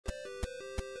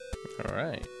All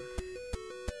right.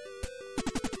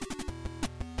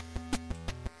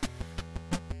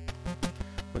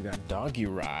 We got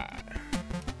Dogurai.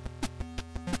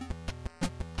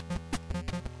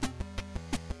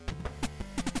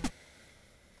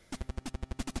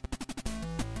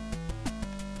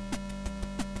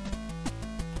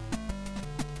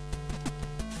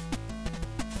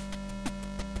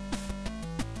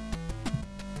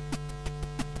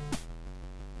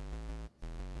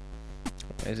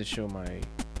 Why does it show my...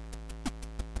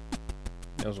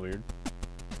 That was weird.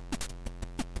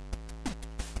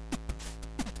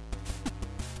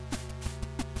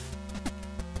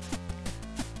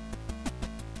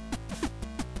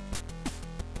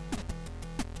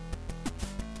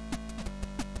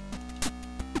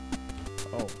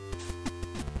 Oh.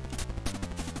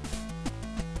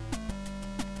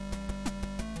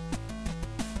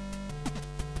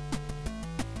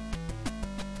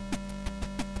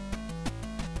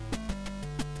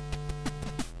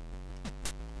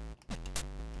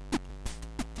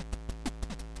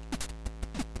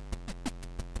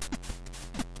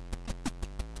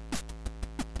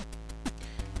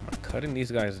 Cutting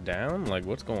these guys down? Like,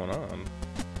 what's going on?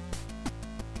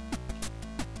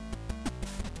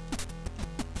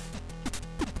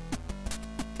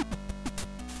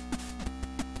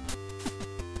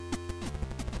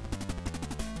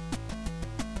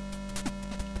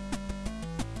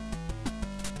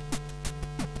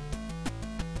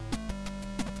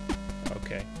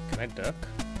 Okay, can I duck?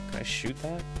 Can I shoot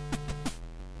that?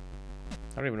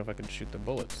 I don't even know if I can shoot the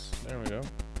bullets. There we go.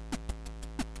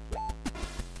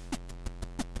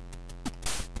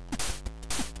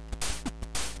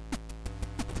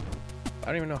 I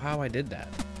don't even know how I did that.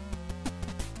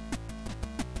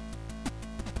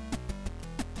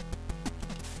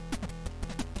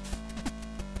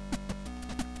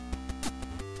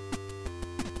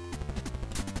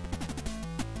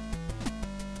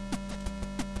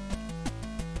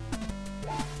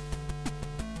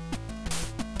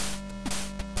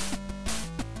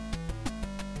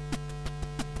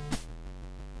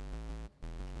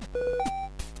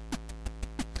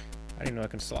 I didn't know I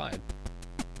can slide.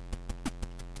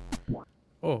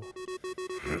 Oh.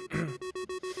 Okay,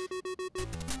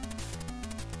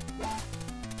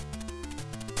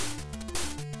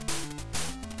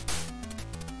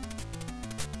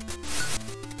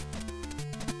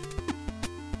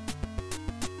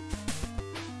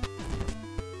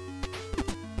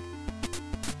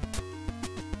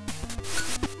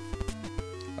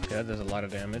 that does a lot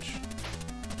of damage.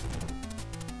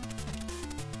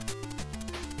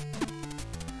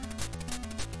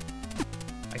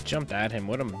 I jumped at him.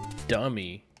 What a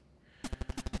dummy.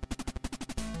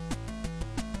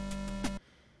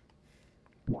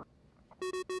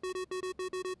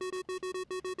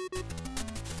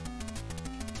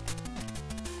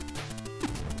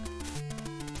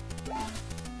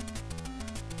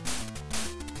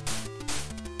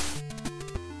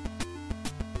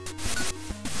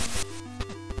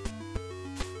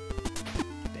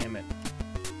 Damn it.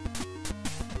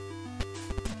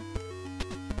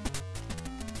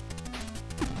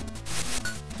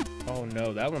 Oh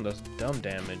no, that one does dumb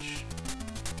damage.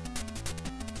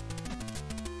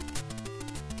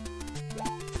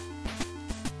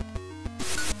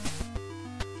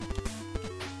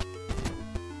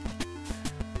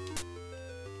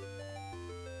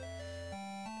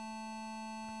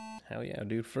 Hell yeah,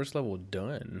 dude. First level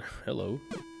done. Hello.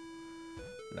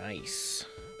 Nice.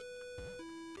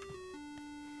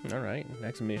 Alright,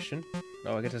 next mission.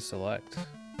 Oh, I get to select.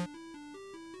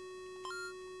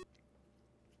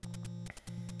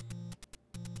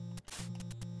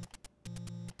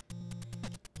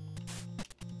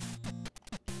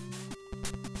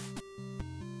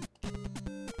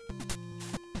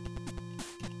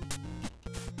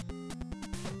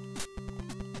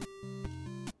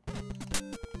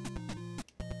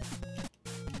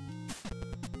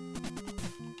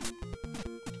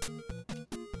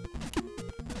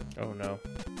 Oh no.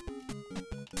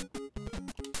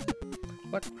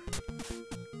 What?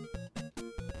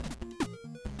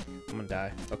 I'm gonna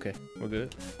die. Okay, we're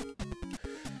good.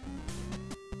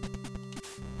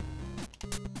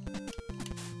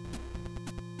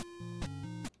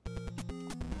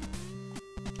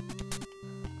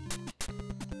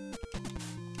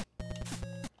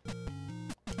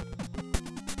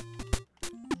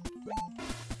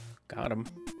 Got him.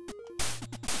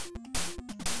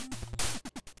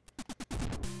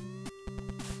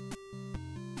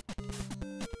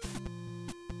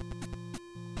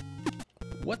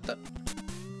 What the?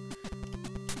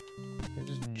 It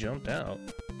just jumped out.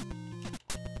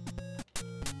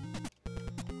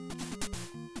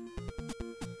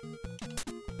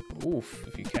 Oof,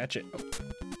 if you catch it.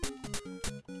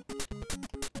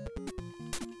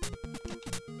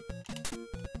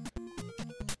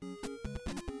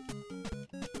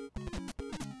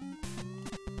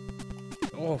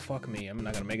 Oh, fuck me. I'm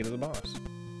not gonna make it to the boss.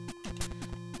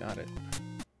 Got it.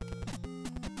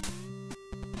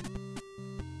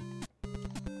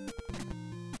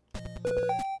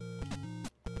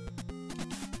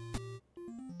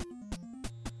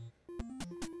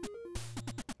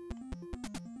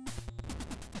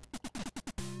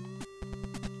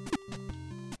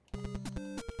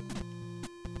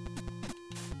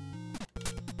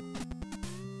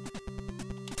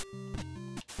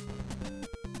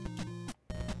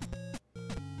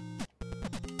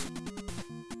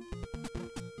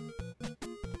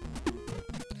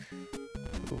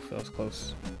 Oof, that was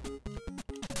close.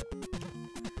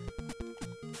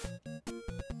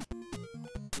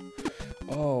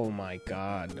 Oh my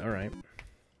god. Alright.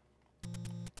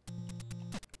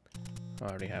 I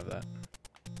already have that.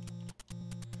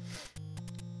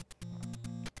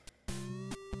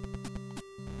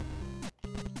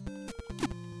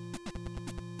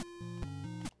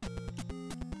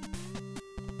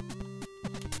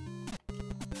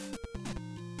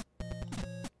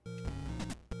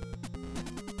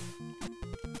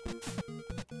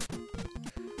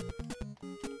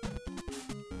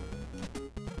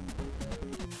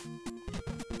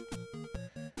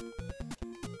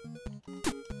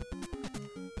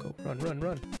 Run, run,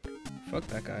 run. Fuck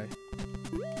that guy.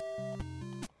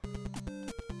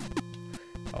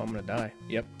 Oh, I'm gonna die.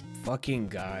 Yep. Fucking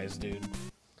guys, dude.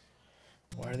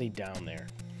 Why are they down there?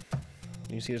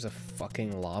 You see there's a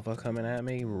fucking lava coming at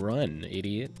me? Run,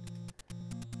 idiot.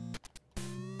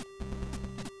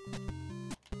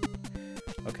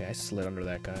 Okay, I slid under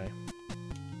that guy.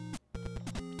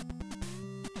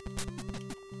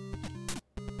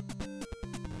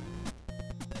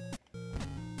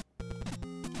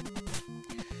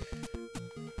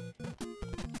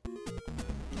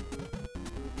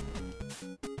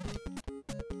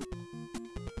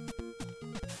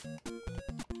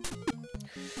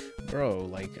 Bro,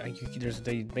 like,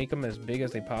 they make them as big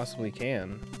as they possibly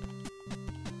can.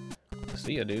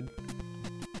 See ya, dude.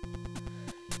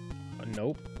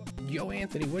 Nope. Yo,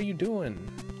 Anthony, what are you doing?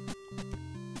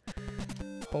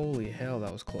 Holy hell,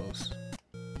 that was close.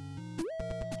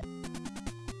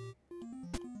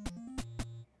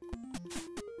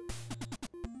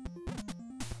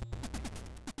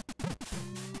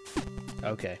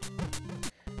 Okay.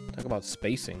 Talk about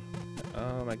spacing.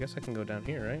 I guess I can go down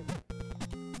here, right?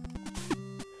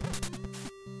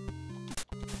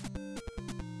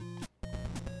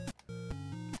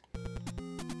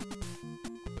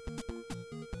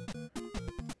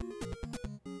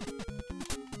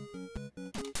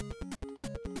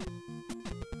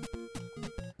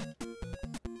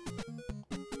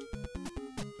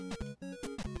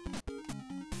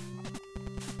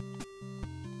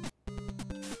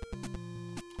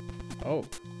 Oh.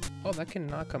 Oh, that can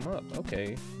not come up.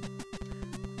 Okay.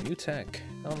 New tech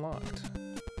unlocked.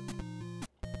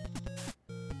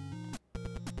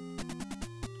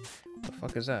 The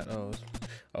fuck is that? Oh,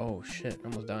 oh shit,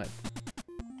 almost died.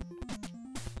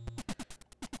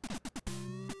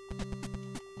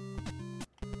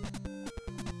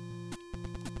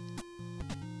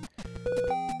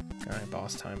 Alright,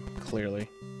 boss time, clearly.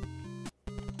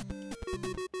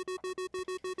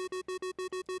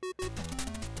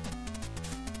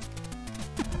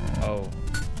 Oh.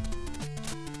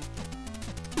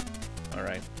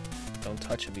 Alright. Don't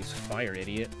touch him, he's fire,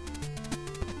 idiot.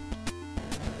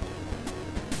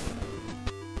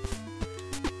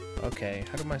 Okay,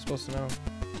 how am I supposed to know?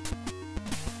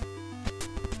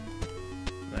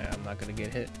 Nah, I'm not gonna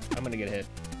get hit. I'm gonna get hit.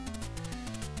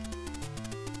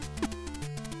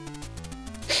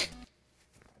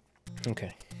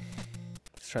 Okay.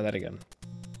 Let's try that again.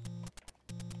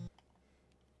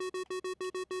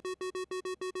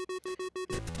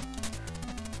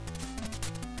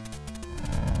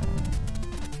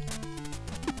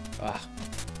 Ah.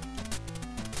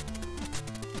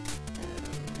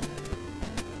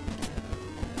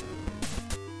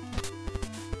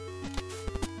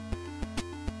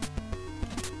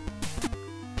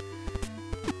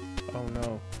 Oh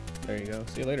no. There you go.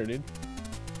 See you later, dude.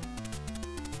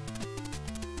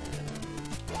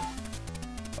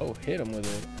 Oh, hit him with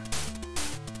it.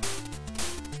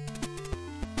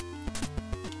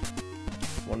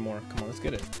 One more. Come on, let's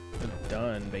get it.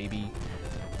 Done, baby.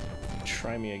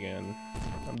 Try me again.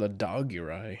 I'm the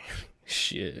Dogurai.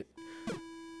 Shit.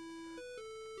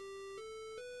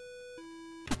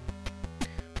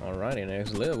 Alrighty,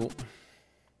 next level.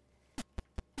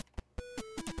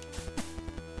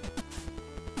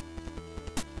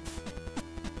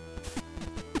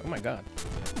 my god.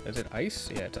 Is it ice?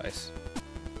 Yeah, it's ice.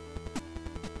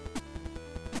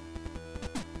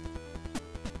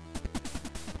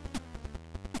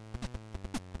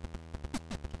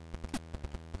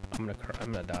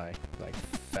 I'm gonna die, like,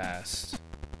 fast.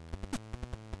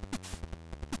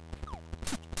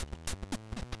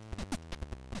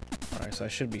 Alright, so I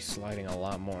should be sliding a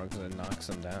lot more because it knocks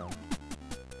them down.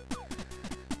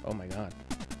 Oh my god.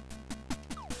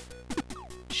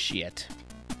 Shit.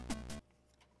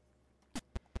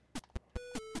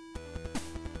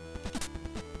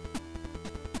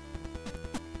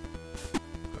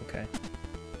 Okay.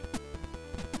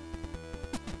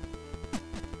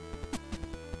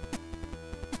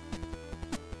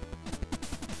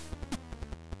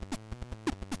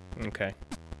 Okay.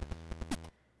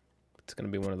 It's gonna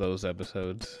be one of those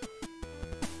episodes.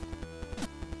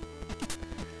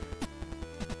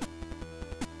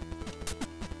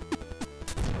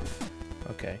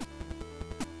 Okay.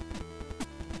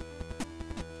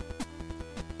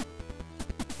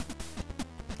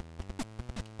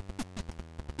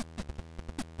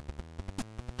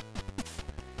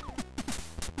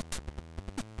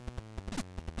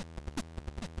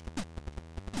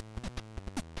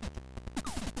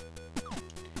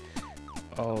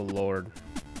 Oh Lord.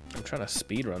 I'm trying to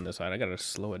speed run this. I gotta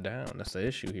slow it down. That's the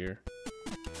issue here.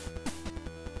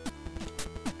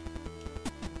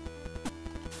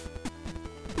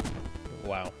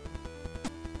 Wow.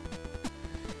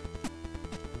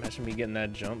 Imagine me getting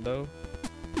that jump though.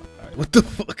 Alright, what the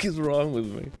fuck is wrong with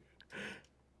me?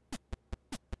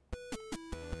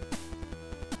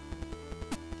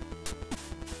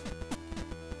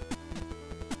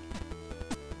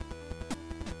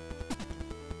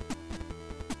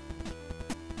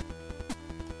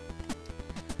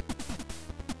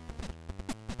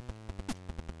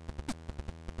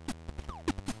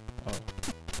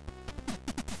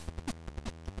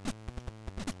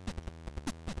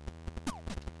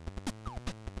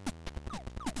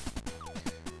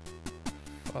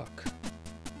 Fuck.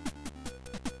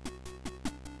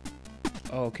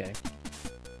 Oh, okay.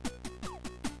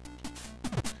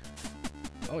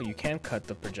 Oh, you can cut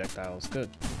the projectiles. Good.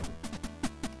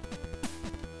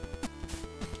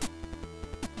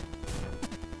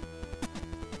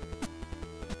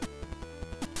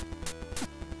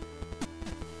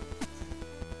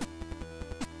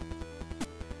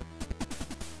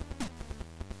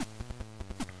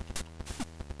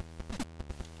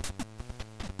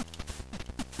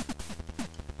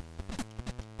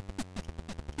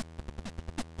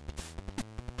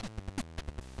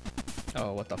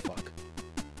 Oh, what the fuck?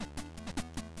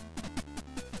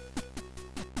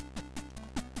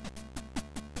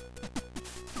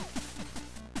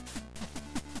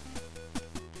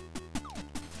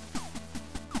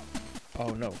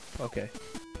 Oh no, okay.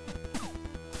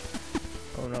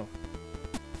 Oh no.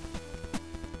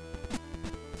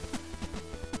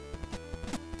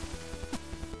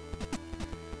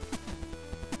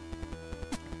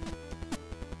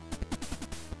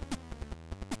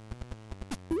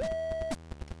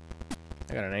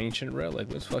 I got an ancient relic.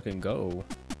 Let's fucking go.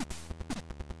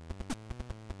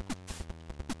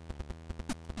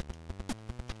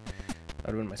 That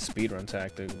would have been my speedrun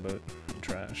tactic, but I'm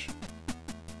trash.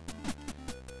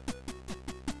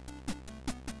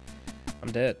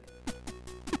 I'm dead.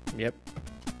 Yep.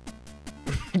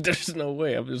 There's no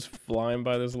way. I'm just flying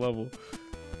by this level.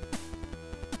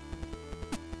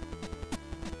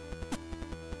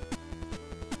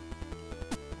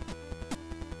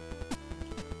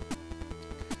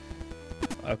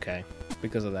 Okay,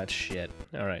 because of that shit.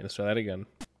 Alright, let's try that again.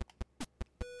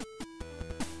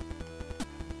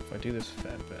 If I do this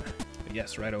fat back.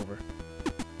 Yes, right over.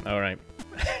 Alright.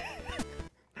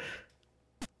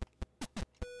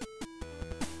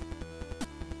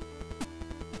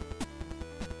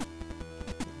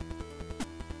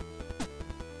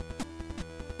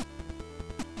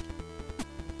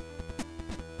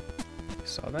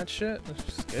 Saw that shit? Let's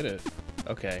just get it.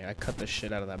 Okay, I cut the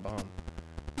shit out of that bomb.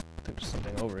 I think there's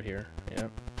something over here. Yeah.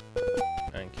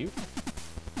 Thank you.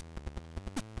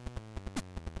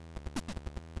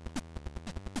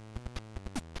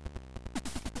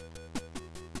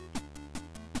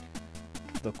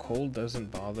 The cold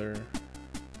doesn't bother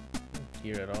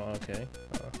here at all. Okay.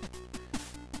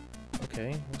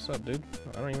 Okay, what's up, dude?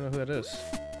 I don't even know who that is.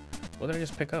 What did I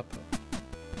just pick up?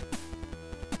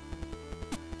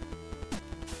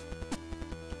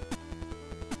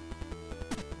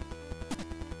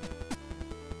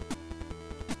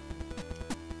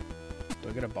 Do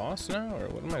I get a boss now, or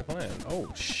what am I playing?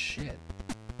 Oh, shit.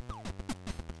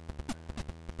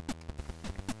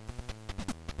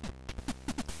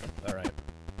 Alright.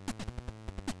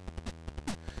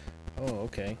 Oh,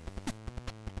 okay.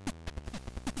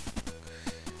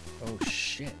 Oh,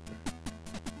 shit.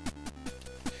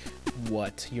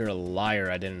 What? You're a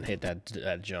liar. I didn't hit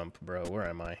that jump, bro. Where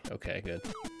am I? Okay, good.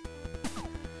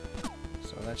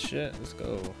 So that shit. Let's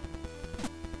go.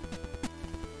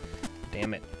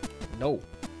 Damn it. No.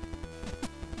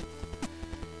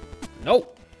 No.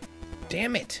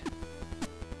 Damn it.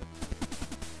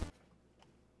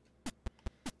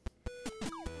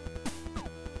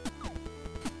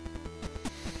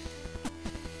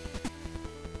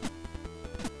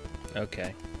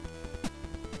 Okay.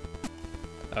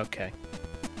 Okay.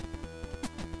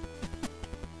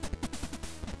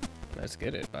 Let's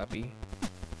get it, Bobby.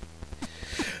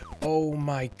 Oh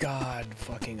my god,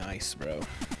 fucking ice, bro.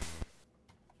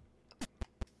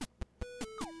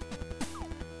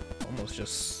 Almost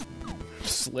just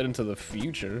slid into the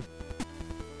future.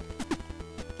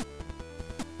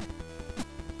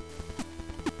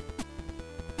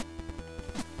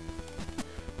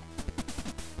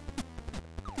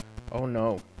 Oh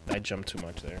no, I jumped too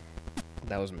much there.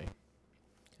 That was me.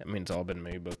 I mean, it's all been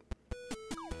me, but...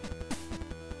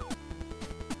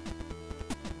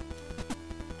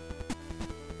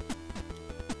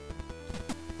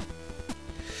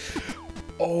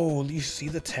 Oh, you see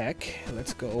the tech?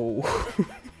 Let's go.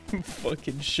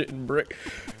 Fucking shit and brick.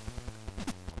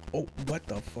 Oh, what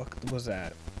the fuck was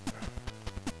that?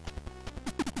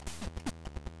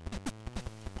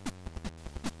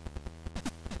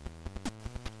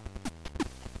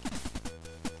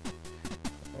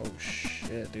 Oh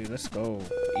shit, dude, let's go.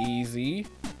 Easy.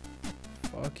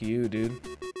 Fuck you, dude.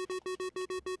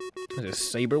 Is it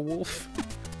Saber Wolf?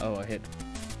 Oh, I hit.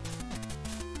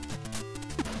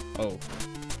 Oh.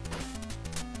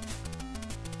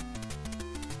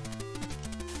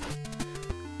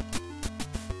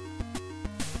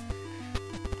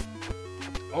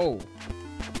 Oh.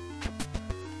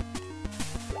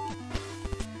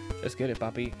 Let's get it,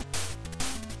 Poppy.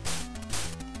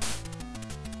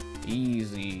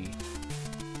 Easy.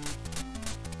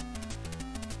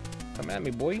 Come at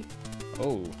me, boy.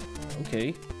 Oh,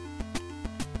 okay.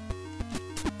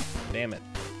 Damn it.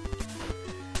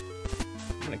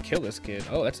 I'm gonna kill this kid.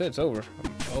 Oh, that's it. It's over.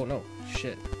 Oh, no.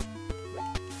 Shit.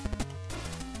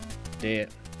 Dead.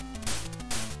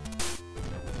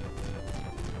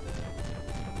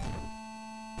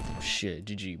 Shit.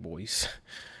 GG, boys.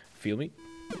 Feel me?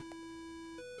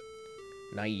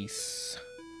 Nice.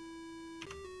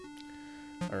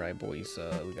 Alright, boys.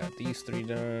 We got these 3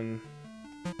 done.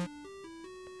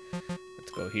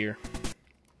 Let's go here.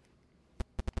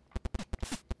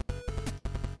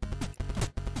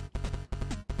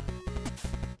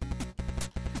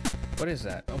 What is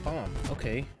that? Oh, bomb.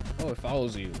 Okay. Oh, it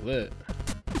follows you. Lit.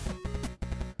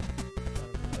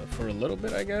 For a little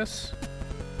bit, I guess.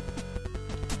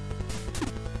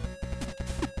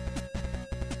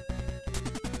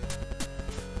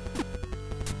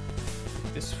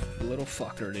 This little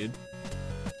fucker, dude.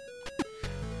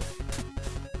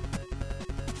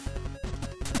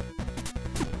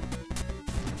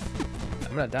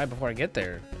 I'm gonna die before I get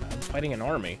there. I'm fighting an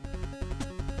army.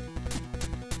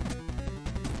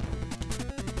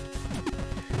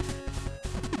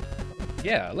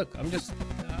 Yeah, look, I'm just...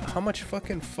 how much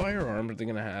fucking firearm are they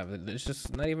gonna have? It's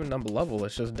just not even number level.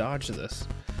 Let's just dodge this.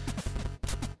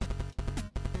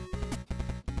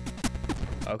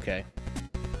 Okay.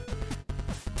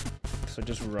 So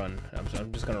just run.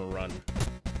 I'm just gonna run.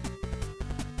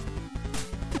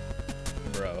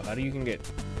 Bro, how do you even get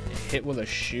hit with a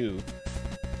shoe?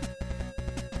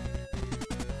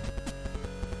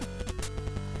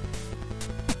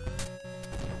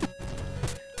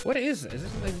 What is this? Is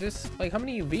this like this? Like, how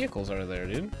many vehicles are there,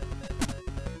 dude?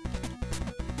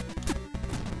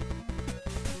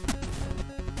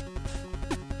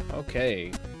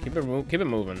 Okay, keep it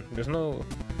moving. There's no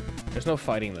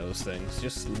fighting those things.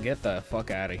 Just get the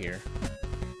fuck out of here.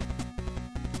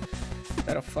 Is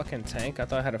that a fucking tank? I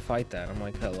thought I had to fight that. I'm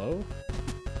like, hello?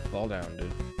 Fall down,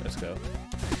 dude. Let's go.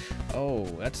 Oh,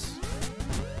 that's...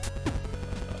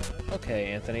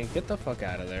 okay, Anthony, get the fuck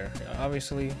out of there.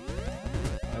 Obviously...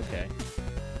 okay.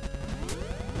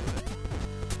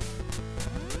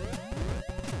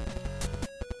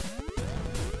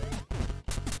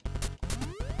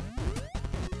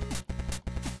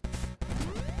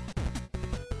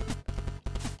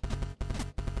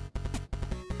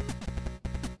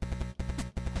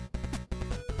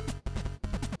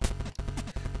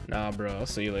 Nah, bro, I'll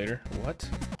see you later. What?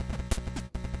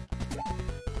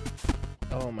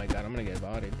 Oh my god, I'm gonna get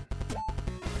bodied.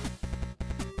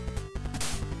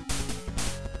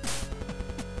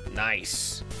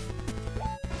 Nice.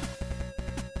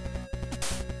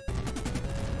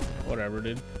 Whatever,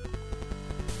 dude.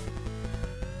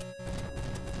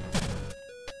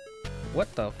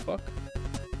 What the fuck?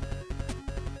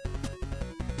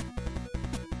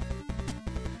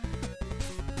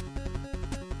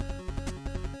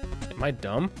 Am I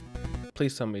dumb?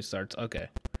 Please somebody starts. Okay.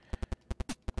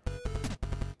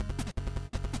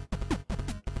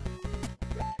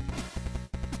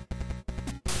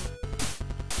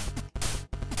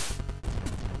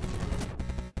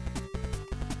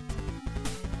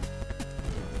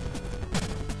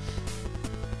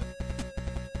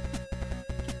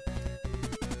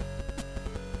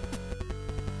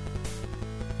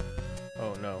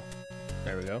 Oh no.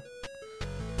 There we go.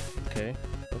 Okay.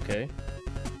 Okay.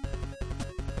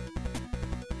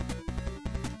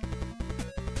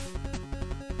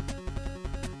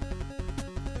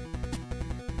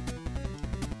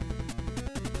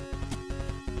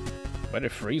 Why did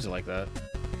it freeze like that?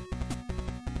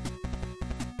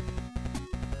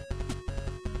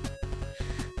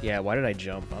 Yeah, why did I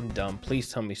jump? I'm dumb. Please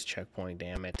tell me it's checkpoint,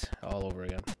 damn it. All over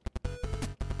again.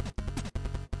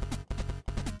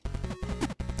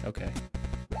 Okay.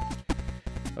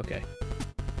 Okay.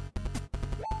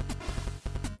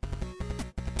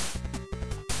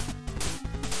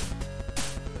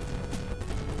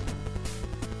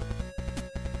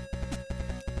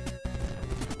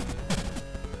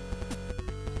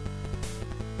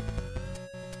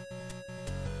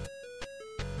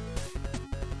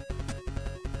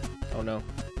 Oh no.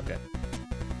 Okay.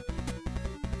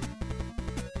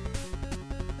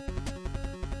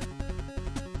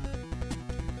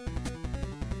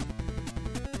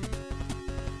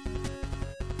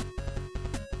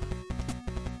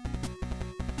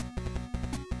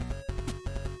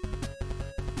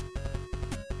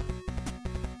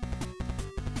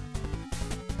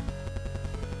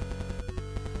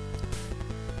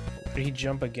 Where did he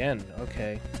jump again?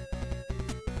 Okay.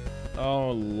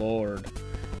 Oh Lord.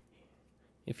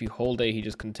 If you hold A, he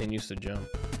just continues to jump.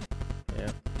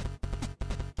 Yeah.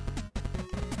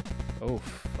 Oh,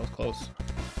 that was close.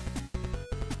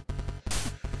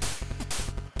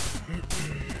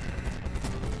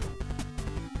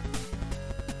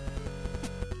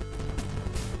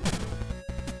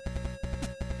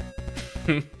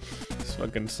 This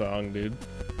fucking song, dude.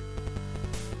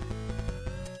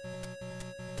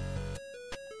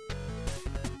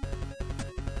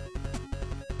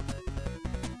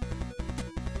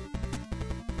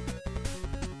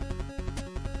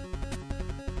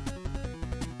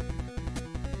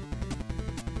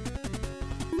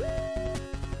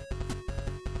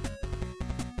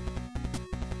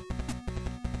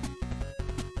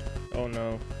 Oh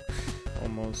no.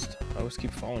 Almost. I always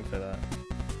keep falling for that.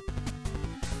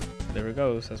 There it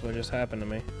goes. That's what just happened to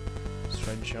me. Let's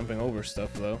try jumping over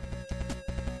stuff though.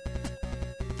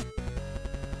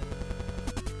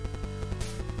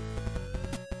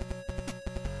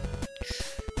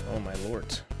 Oh my lord.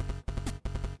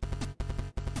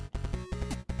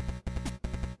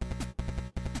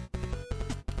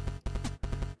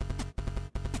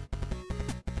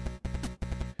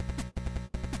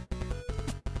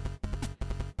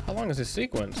 How long is this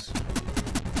sequence?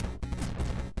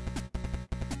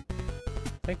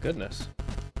 Thank goodness.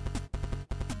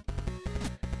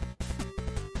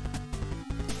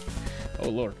 Oh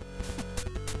Lord.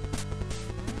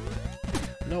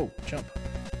 No, jump.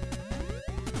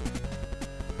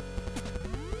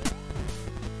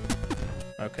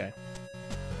 Okay.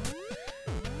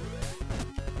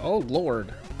 Oh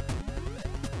Lord.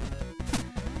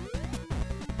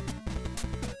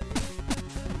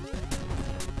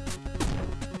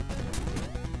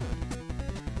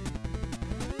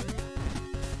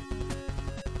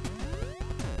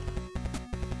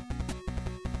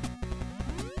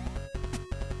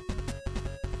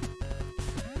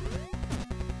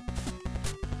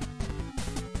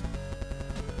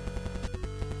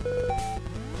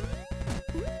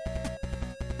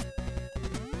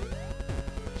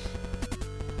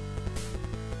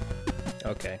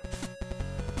 Okay.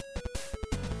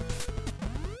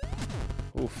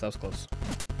 Oof, that was close.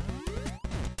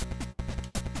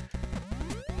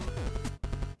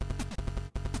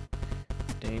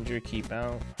 Danger, keep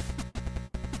out.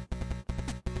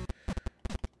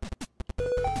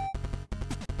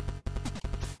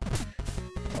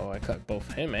 Oh, I cut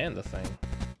both him and the thing.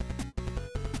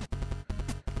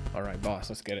 Alright, boss,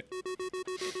 let's get it.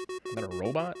 Is that a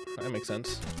robot? That makes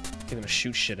sense. He's gonna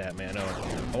shoot shit at me, I know.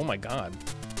 Oh my god.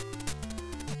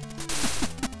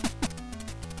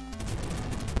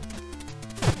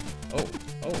 Oh,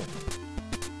 oh.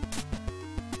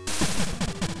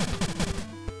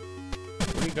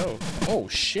 Where'd he go? Oh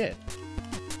shit.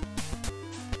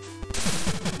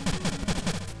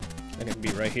 I can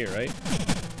be right here, right?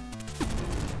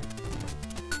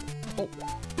 Oh.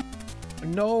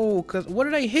 No, cause what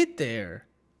did I hit there?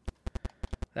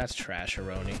 That's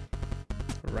trash-aroni.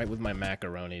 Right with my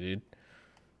macaroni, dude.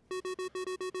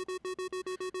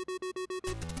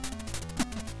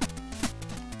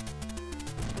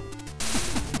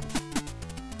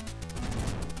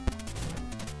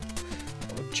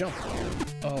 Oh, jump.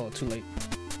 Oh, too late.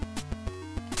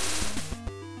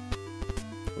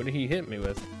 What did he hit me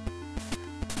with?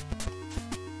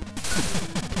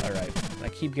 Alright, I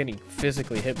keep getting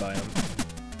physically hit by him.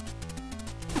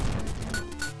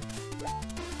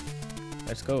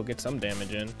 Let's go, get some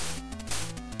damage in.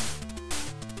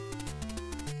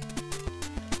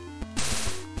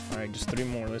 Alright, just 3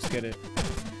 more, let's get it.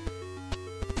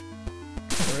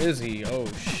 Where is he? Oh,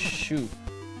 shoot.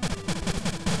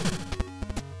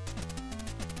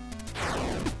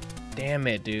 Damn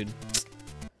it, dude.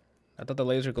 I thought the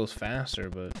laser goes faster,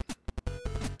 but...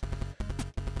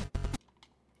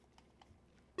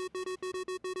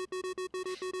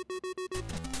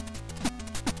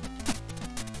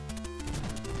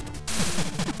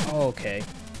 Oh, okay.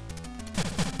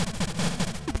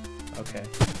 Okay.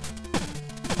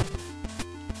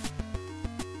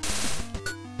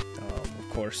 Of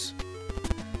course.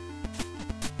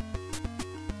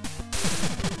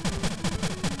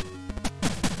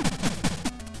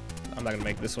 I'm not gonna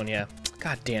make this one, yeah.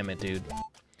 God damn it, dude.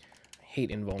 I hate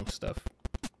invuln stuff.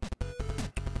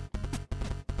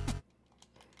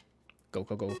 Go,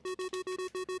 go, go.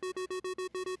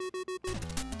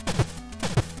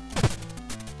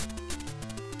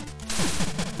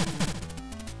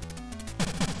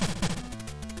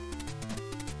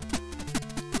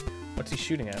 What's he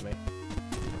shooting at me?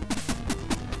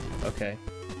 Okay.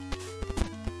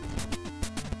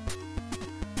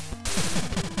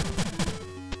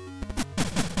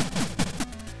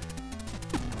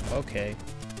 Okay.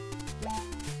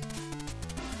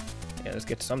 Yeah, let's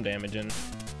get some damage in.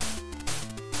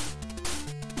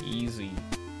 Easy.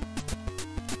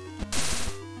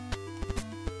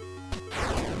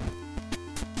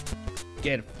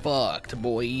 Get fucked,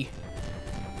 boy.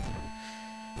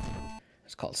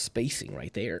 It's called spacing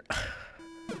right there.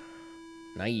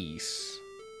 Nice.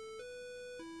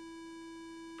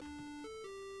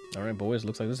 Alright, boys,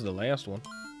 looks like this is the last one.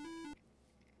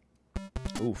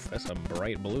 Oof, that's a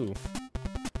bright blue.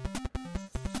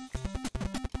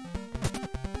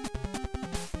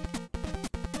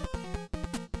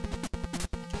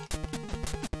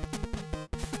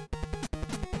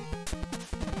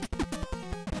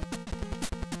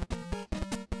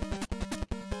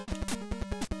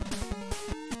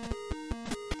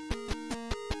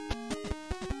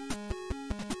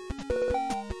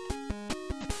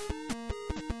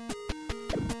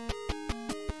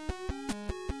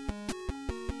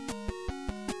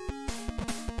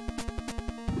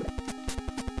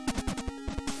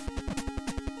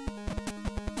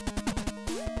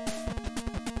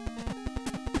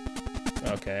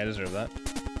 Okay, I deserve that.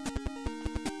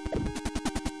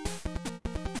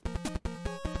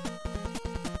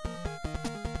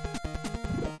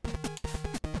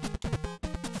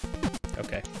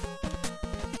 Okay.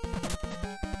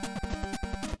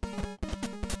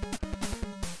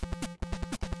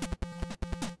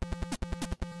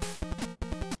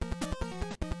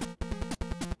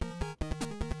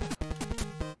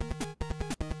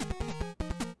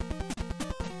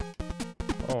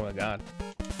 Oh my god.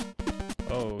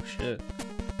 Oh shit.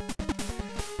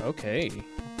 Okay.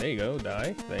 There you go,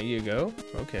 die. There you go.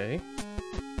 Okay.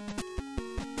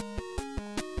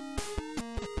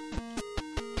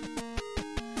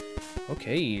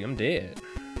 Okay, I'm dead.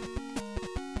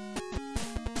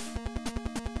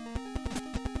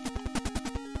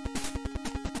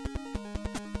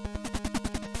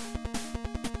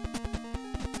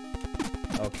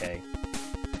 Okay.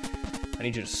 I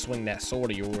need you to swing that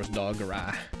sword of yours,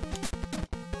 Dogurai.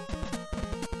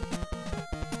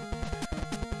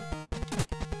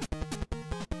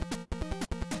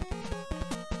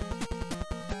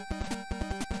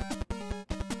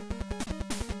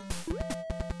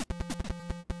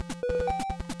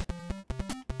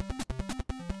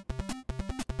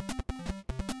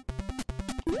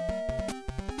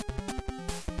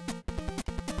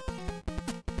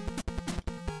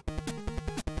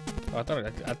 Oh,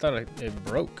 I thought it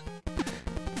broke.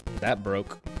 That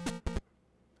broke.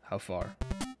 How far?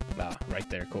 Ah, right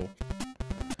there. Cool.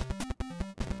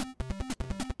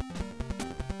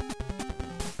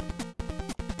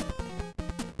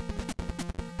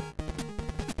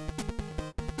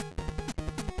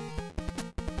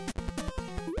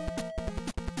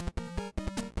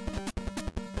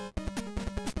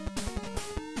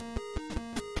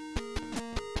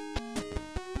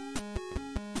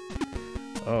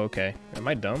 Oh, okay. Am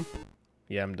I dumb?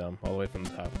 Yeah, I'm dumb. All the way from the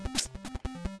top.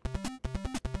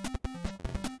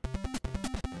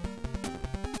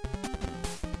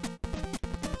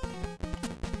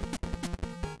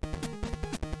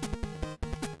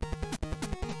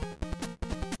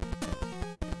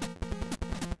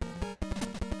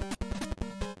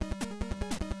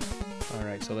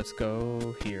 Alright, so let's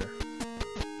go here.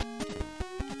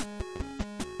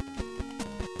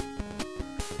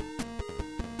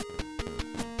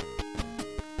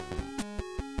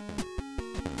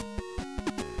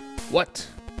 What?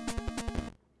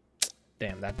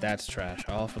 Damn, that's trash.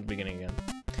 All from the beginning again.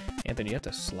 Anthony, you have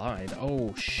to slide.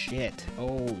 Oh shit.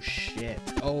 Oh shit.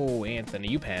 Oh, Anthony,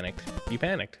 you panicked. You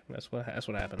panicked. That's what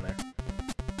happened there.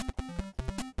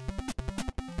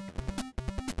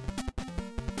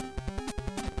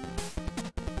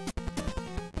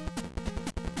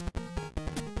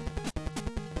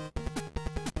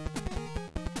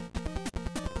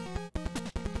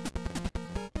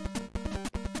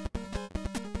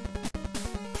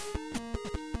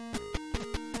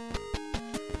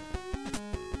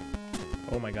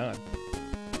 Oh my god.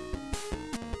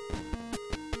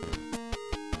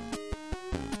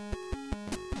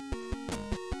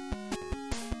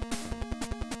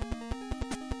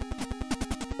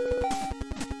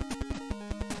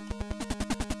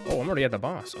 Oh, I'm already at the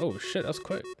boss. Oh shit, that's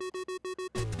quick.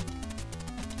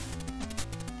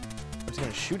 What's he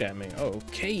gonna shoot at me? Oh,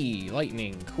 okay,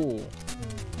 lightning, cool.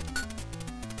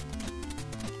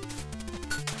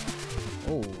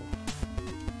 Oh.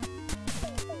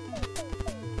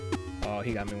 Oh,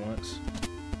 he got me once.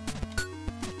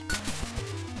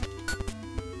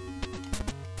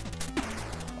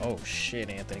 Oh shit,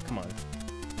 Anthony, come on.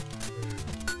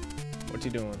 What's he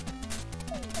doing?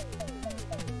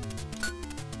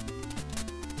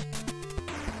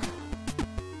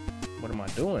 What am I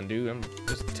doing, dude? I'm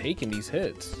just taking these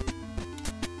hits.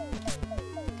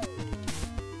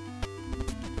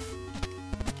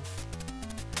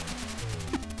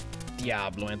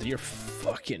 Diablo, Anthony, you're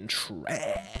fucking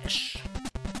trash.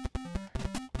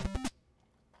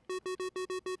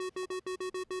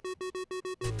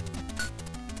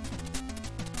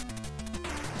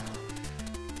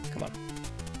 Come on.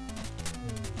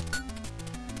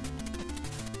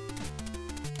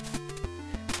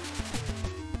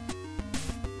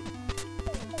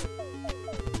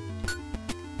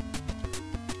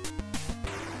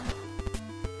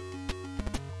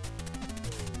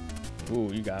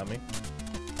 Ooh, you got me.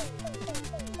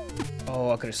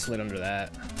 Oh, I could have slid under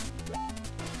that.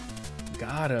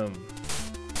 Got him.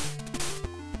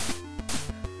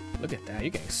 Look at that, you're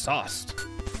getting sauced.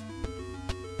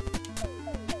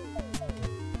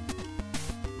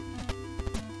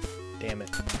 Damn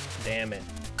it. Damn it.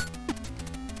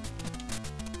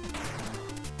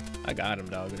 I got him,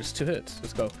 dog. Just 2 hits.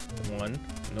 Let's go. 1,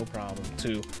 no problem.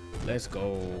 2, let's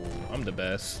go. I'm the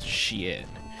best. Shit.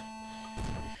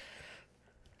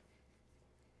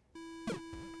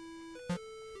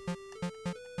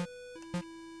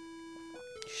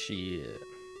 Shit.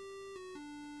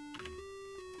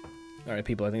 Alright,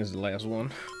 people, I think this is the last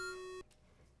one.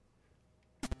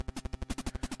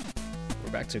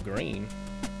 We're back to green.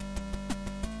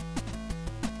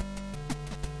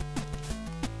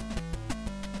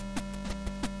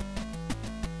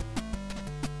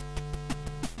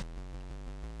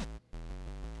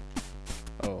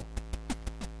 Oh.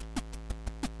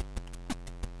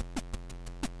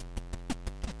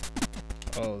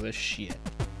 Oh, this shit.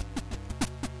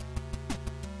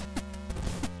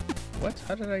 What?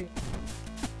 How did I...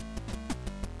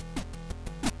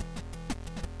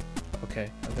 Okay,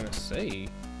 I was gonna say...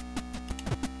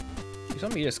 You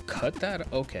told me you just cut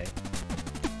that? Okay.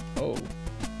 Oh.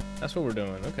 That's what we're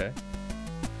doing, okay.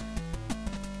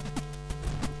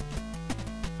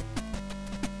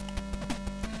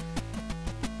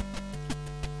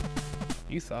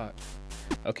 You thought...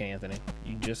 Okay, Anthony.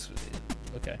 You just...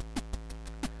 Okay.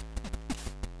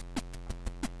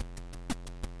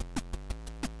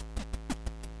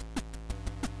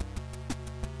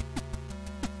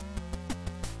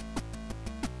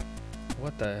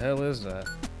 What the hell is that?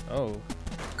 Oh.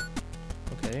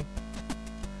 Okay.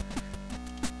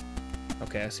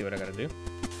 Okay, I see what I gotta do.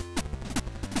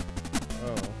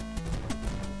 Oh.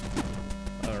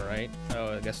 Alright.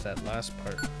 Oh, I guess that last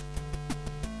part.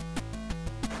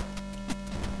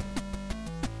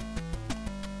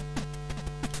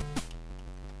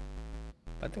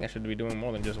 I think I should be doing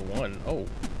more than just one. Oh.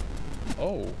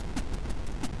 Oh.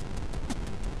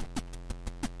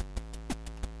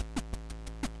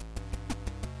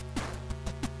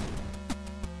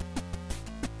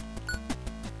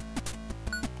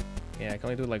 Yeah, I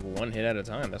can only do like 1 hit at a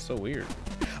time. That's so weird.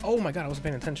 Oh my god, I wasn't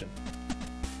paying attention.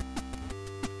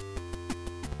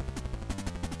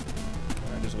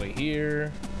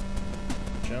 here.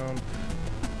 Jump.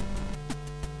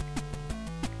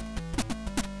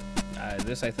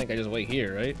 This, I think I just wait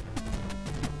here, right?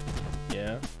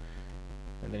 Yeah.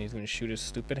 And then he's gonna shoot his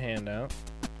stupid hand out.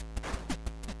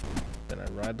 Then I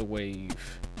ride the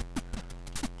wave.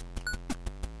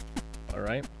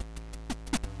 Alright.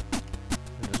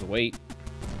 Just wait.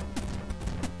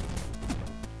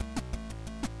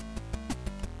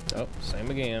 Oh, same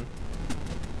again.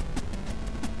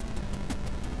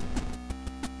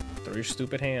 Throw your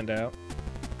stupid hand out.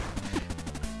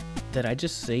 Did I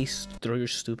just say throw your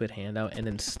stupid hand out and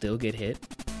then still get hit?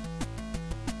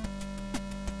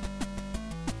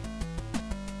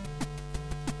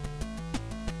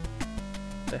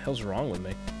 What the hell's wrong with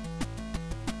me?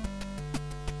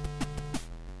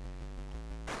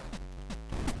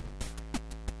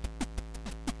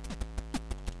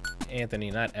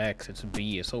 Anthony, not X, it's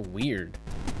B. It's so weird.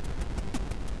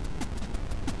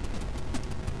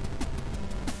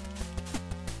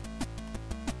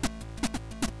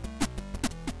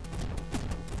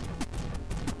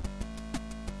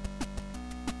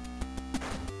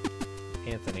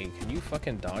 Anthony, can you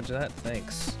fucking dodge that?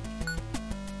 Thanks.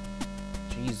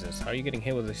 Jesus, how are you getting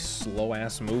hit with these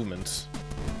slow-ass movements?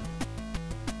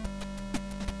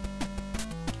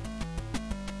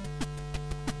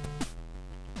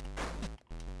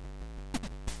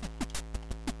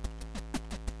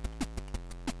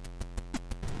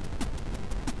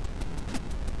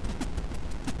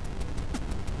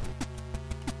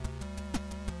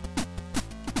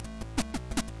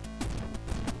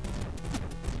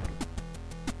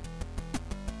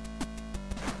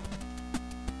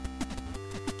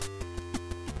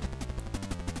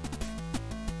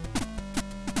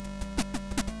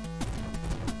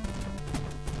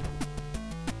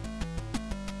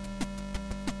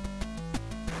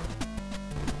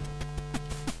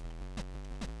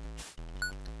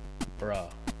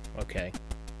 Bruh. Okay.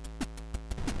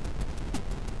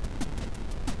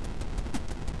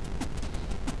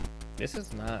 This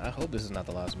is not... I hope this is not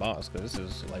the last boss, because this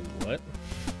is, like, what?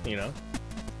 You know?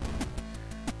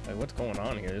 Like, what's going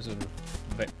on here? This is...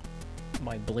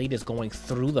 My blade is going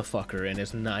through the fucker, and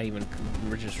it's not even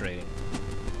registering.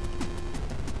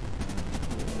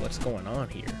 What's going on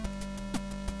here?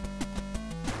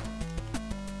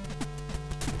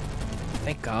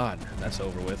 Thank God that's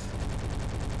over with.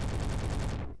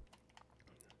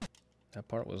 That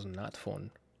part was not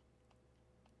fun.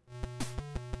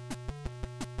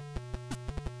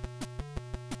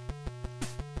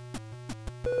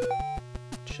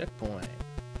 Checkpoint.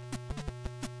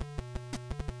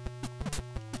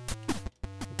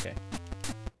 Okay.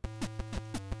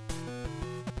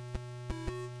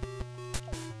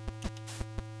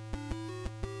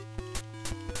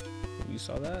 You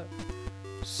saw that?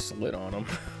 Slid on him.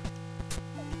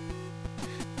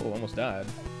 Oh, almost died.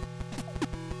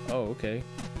 Oh, okay.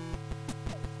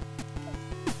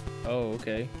 Oh,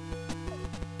 okay.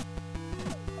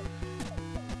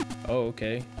 Oh,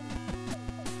 okay.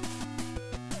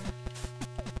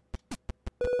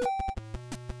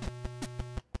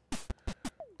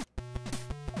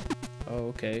 Oh,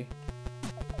 okay.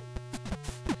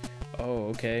 Oh,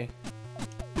 okay.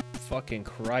 Fucking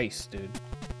Christ, dude.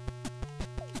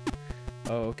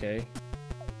 Oh, okay.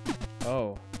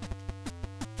 Oh.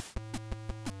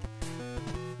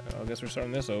 I guess we're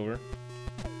starting this over.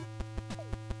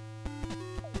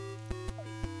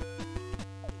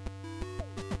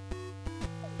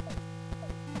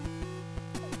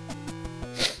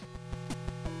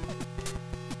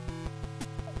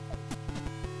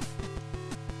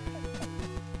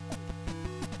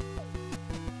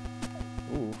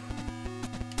 Oof.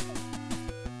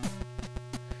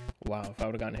 Wow, if I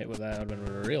would have gotten hit with that, I would have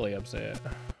been really upset.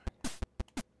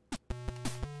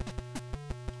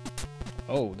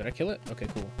 Oh, did I kill it? Okay,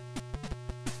 cool.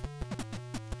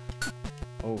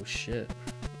 Oh, shit.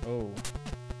 Oh.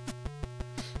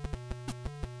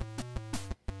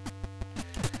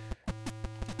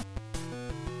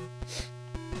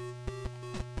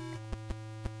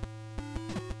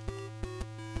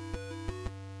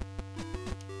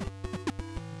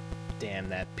 Damn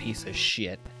that piece of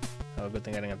shit. Oh, good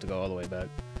thing I didn't have to go all the way back.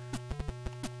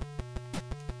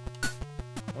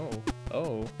 Oh.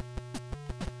 Oh.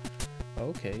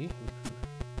 Okay.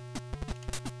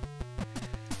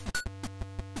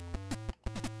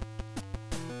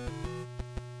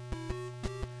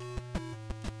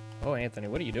 Oh, Anthony,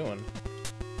 what are you doing?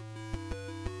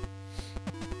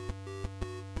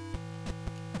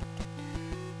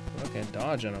 Okay,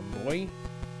 dodging him, boy.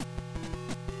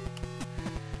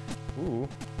 Ooh.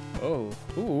 Oh.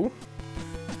 Ooh.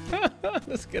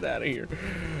 Let's get out of here.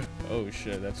 Oh,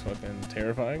 shit, that's fucking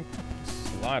terrifying.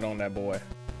 Slide on that boy.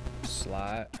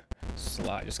 Slide.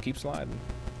 Slide. Just keep sliding.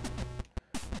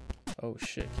 Oh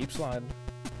shit. Keep sliding.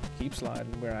 Keep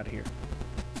sliding. We're out of here.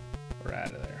 We're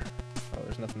out of there. Oh,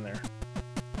 there's nothing there.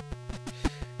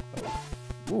 Oh.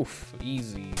 Oof.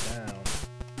 Easy down.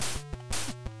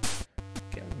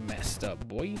 Get messed up,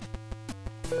 boy.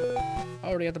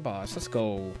 Already at the boss. Let's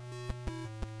go.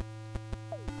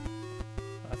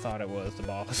 I thought it was the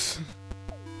boss.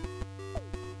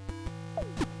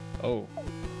 Oh.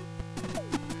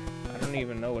 I don't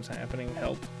even know what's happening.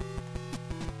 Help.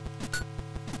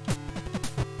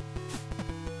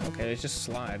 Okay, let's just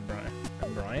slide, Brian.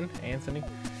 Brian? Anthony?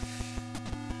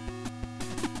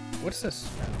 What's this?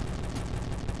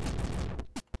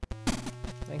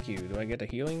 Thank you. Do I get a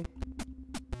healing?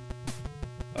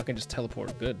 I can just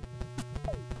teleport. Good.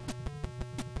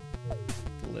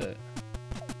 Lit.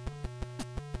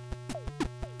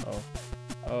 Oh.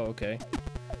 Oh, okay.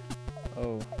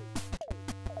 Oh.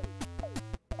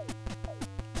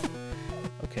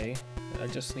 Okay. I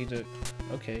just need to...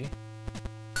 Okay.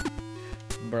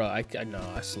 Bro, I know.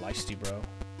 I sliced you, bro.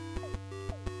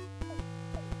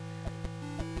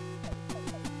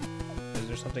 Is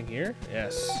there something here?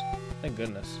 Yes. Thank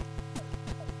goodness.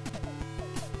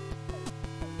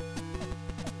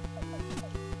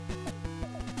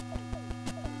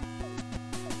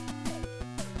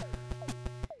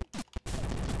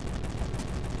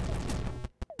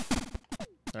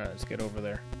 Alright, let's get over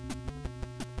there.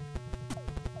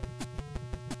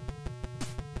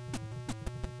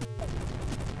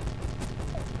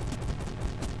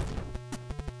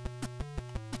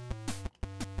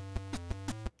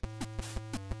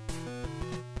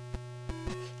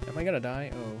 Am I gonna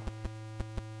die? Oh.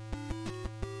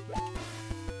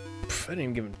 Pff, I didn't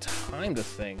even give him time to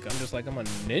think. I'm just like, I'm a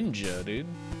ninja, dude.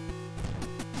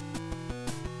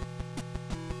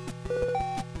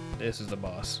 This is the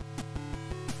boss.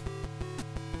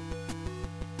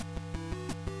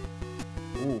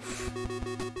 Oof.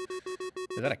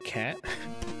 Is that a cat?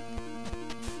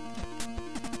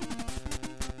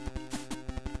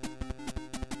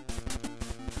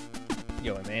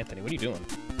 Yo, I'm Anthony. What are you doing?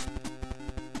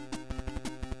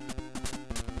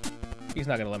 He's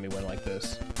not gonna let me win like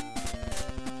this.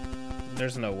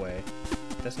 There's no way.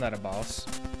 That's not a boss.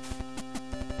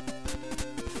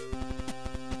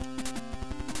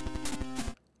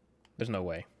 There's no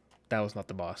way. That was not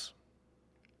the boss.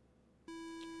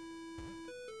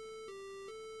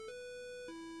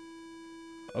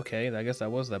 Okay, I guess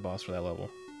that was that boss for that level.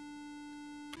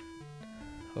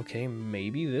 Okay,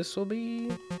 maybe this will be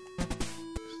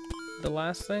the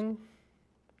last thing?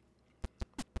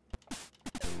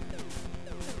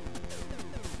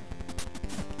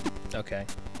 Okay.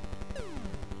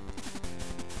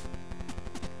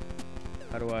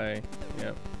 How do I...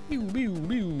 Yep. Pew, pew,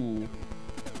 pew.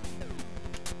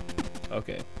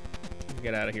 Okay.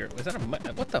 Get out of here. Is that a...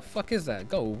 What the fuck is that?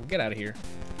 Go. Get out of here.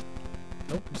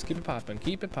 Nope. Just keep it popping.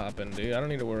 Keep it popping, dude. I don't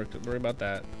need to worry about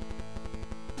that.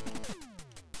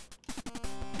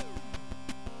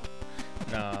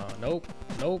 Nah. Nope.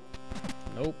 Nope.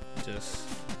 Nope. Just...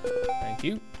 Thank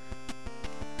you.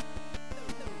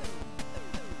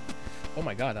 Oh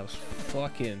my god, that was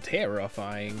fucking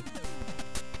terrifying.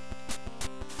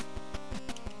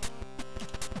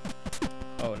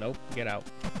 Oh, nope. Get out.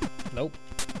 Nope.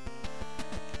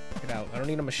 Get out. I don't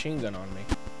need a machine gun on me.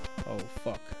 Oh,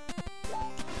 fuck.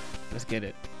 Let's get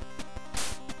it.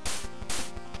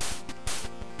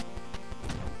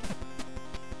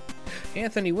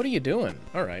 Anthony, what are you doing?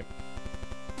 Alright.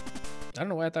 I don't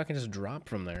know why I thought I could just drop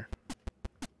from there.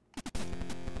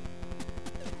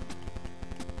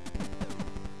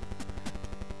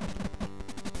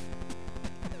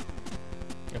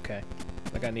 Okay.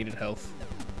 Like I needed health.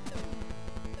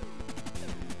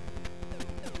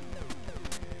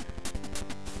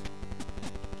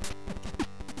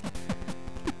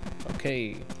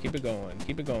 Okay, keep it going,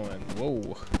 keep it going.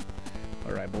 Whoa.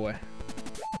 Alright, boy.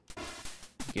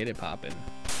 Get it poppin'.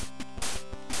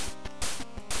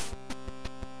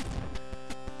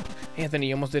 Anthony,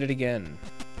 you almost did it again.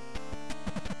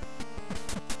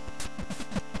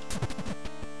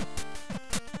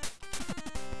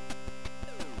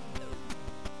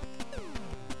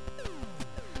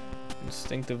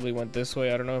 Instinctively went this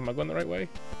way. I don't know. Am I going the right way?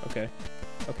 Okay.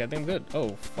 Okay, I think I'm good. Oh,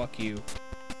 fuck you.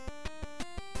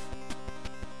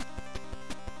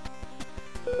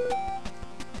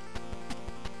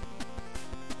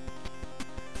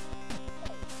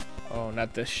 Oh,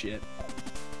 not this shit.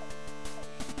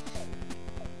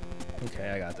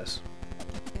 Okay, I got this.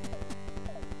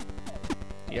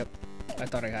 Yep. I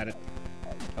thought I had it.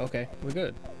 Okay, we're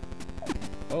good.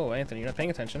 Oh, Anthony, you're not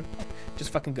paying attention.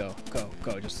 Just fucking go. Go.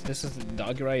 Go. Just, this is,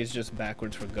 Dogurai is just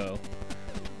backwards for go.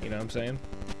 You know what I'm saying?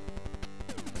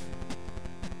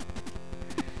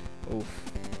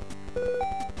 Oof.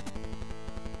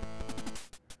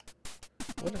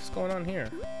 What is going on here?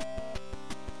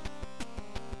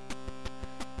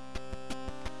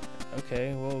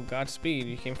 Okay, well, Godspeed.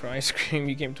 You came for ice cream,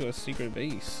 you came to a secret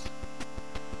base.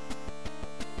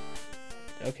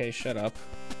 Okay, shut up.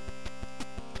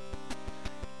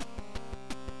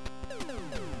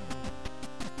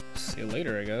 See you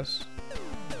later, I guess.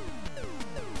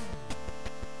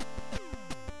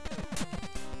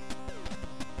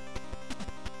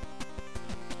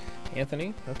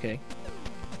 Anthony? Okay.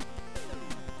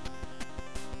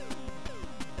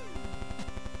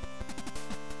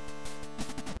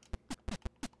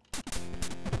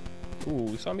 Ooh,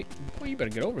 you saw me? Boy, you better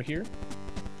get over here.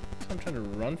 I'm trying to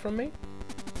run from me?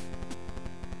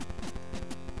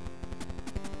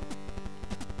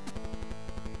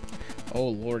 Oh,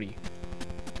 lordy.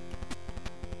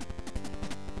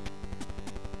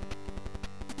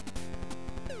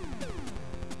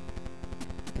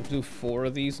 Let's do 4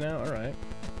 of these now? Alright.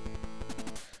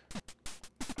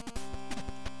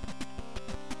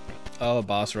 Oh,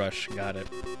 boss rush. Got it.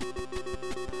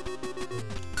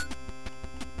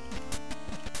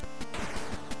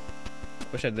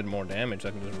 Wish I did more damage so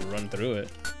I can just run through it.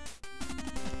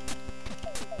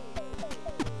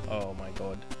 Oh my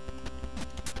god.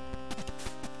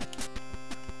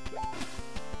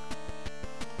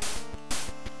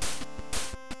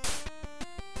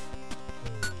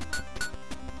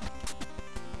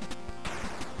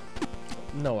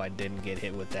 No, I didn't get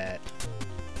hit with that.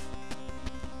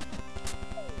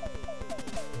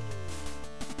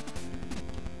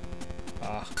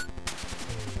 Ah.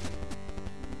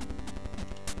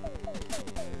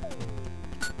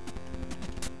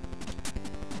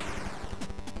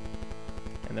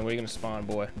 And then we're gonna spawn,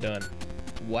 boy. Done.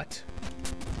 What?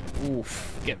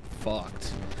 Oof. Get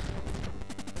fucked.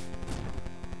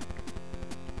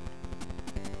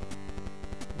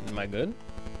 Am I good?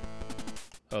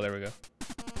 Oh, there we go.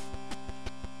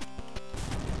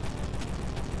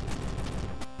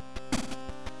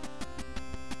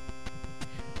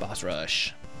 Boss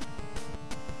rush.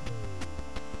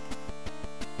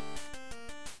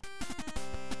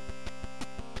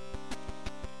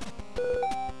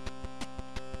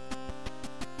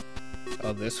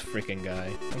 Oh, this freaking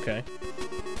guy. Okay.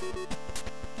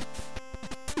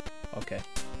 Okay.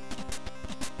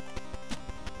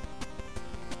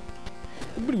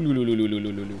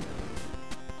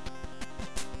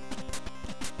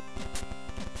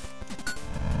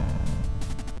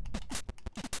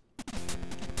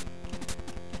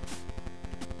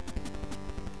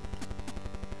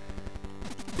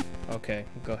 Okay,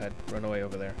 go ahead. Run away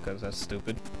over there, because that's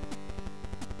stupid.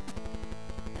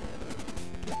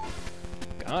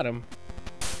 Got him.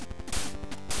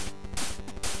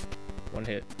 One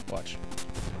hit. Watch.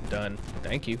 Done.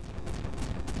 Thank you.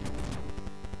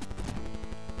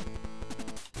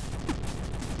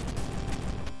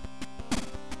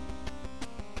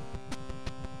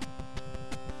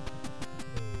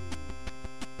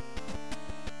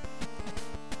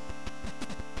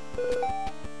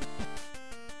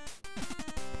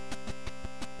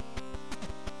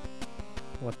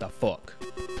 What the fuck?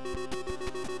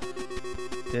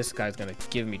 This guy's gonna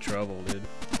give me trouble, dude.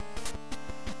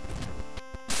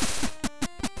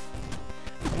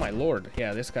 Oh my lord.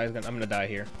 Yeah, this guy's gonna... I'm gonna die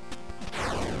here.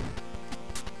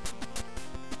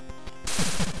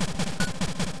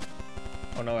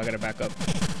 Oh no, I gotta back up.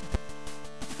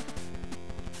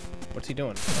 What's he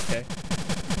doing? Okay.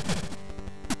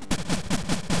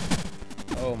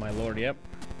 Oh my lord, yep.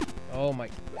 Oh my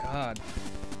god.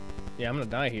 Yeah, I'm gonna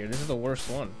die here. This is the worst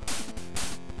one.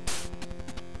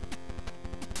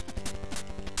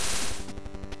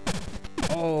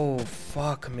 Oh,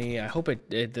 fuck me. I hope it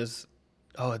does.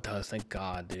 Oh, it does. Thank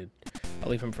God, dude. I'll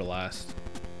leave him for last.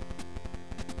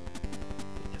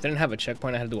 If they didn't have a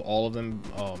checkpoint, I had to do all of them.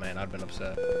 Oh, man, I'd been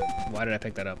upset. Why did I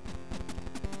pick that up?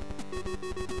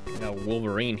 I got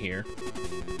Wolverine here.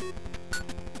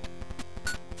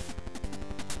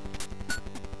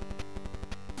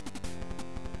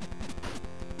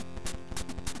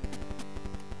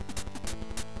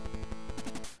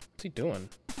 What's he doing?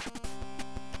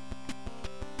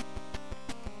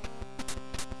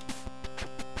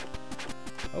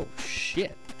 Oh,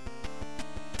 shit.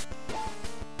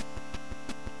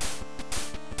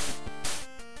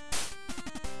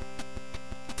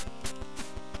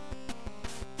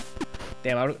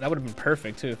 Damn, that would have been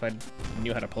perfect, too, if I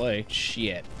knew how to play.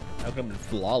 Shit. That would have been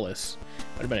flawless.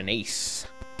 That would have been an ace.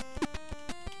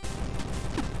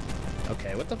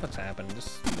 Okay, what the fuck's happening?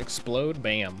 Just explode,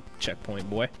 bam. Checkpoint,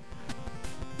 boy.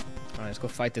 Alright, let's go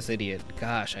fight this idiot.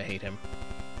 Gosh, I hate him.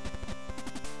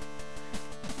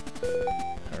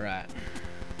 Alright.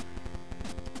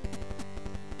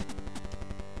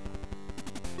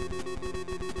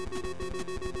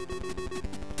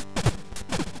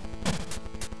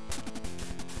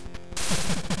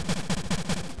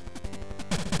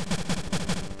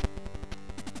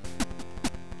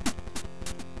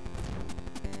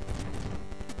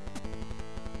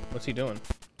 What's he doing?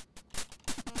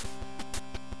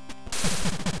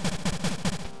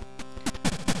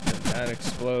 That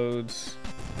explodes.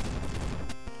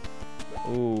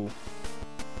 Ooh.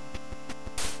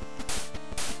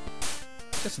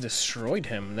 Just destroyed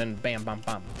him, then bam, bam,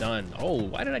 bam, done. Oh,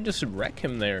 why did I just wreck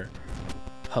him there?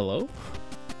 Hello?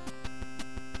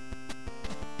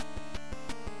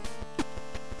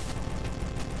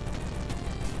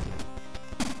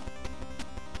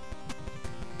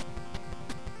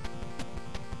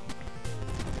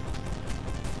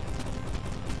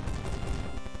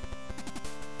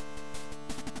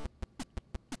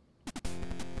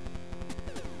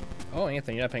 Oh,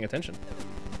 Anthony, you're not paying attention.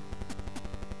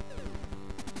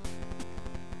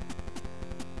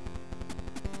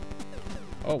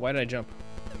 Oh, why did I jump?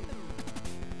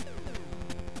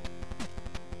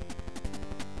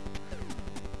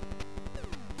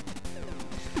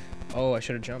 Oh, I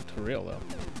should have jumped for real, though.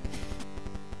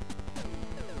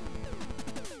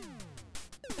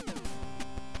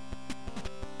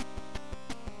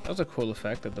 That was a cool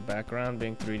effect of the background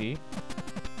being 3D.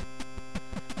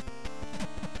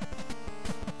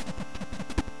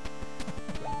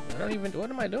 What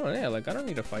am I doing? Yeah, like, I don't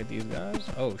need to fight these guys.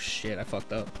 Oh, shit, I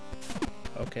fucked up.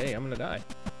 Okay, I'm gonna die.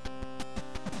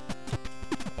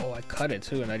 Oh, I cut it,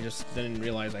 too, and I just didn't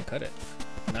realize I cut it.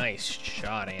 Nice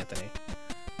shot, Anthony.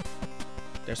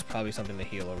 There's probably something to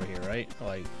heal over here, right?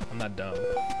 Like, I'm not dumb.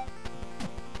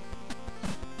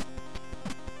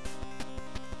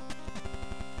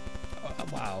 Oh,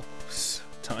 wow.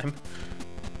 Time.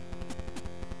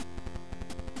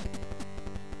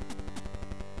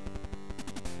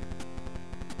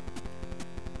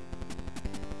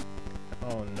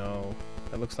 Oh no,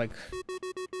 that looks like...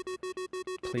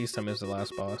 Please tell me it's the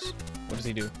last boss. What does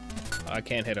he do? Oh, I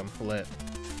can't hit him. Lit.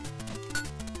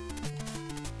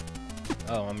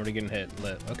 Oh, I'm already getting hit.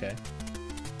 Lit. Okay.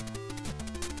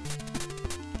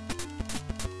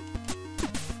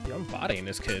 Yo, I'm bodying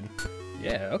this kid.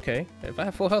 Yeah, okay. If I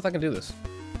have full health, I can do this.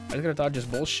 I just gotta dodge this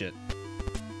bullshit.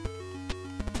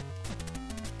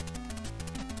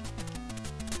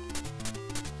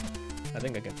 I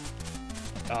think I can...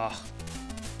 Ah. Oh.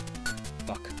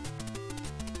 Fuck.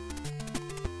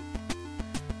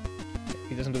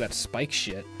 He doesn't do that spike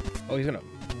shit. Oh, he's gonna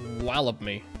wallop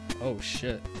me. Oh,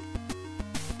 shit.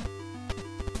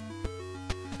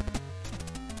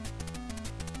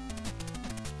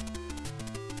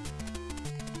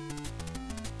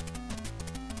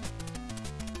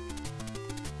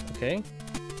 Okay.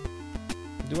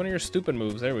 Do one of your stupid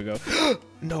moves. There we go.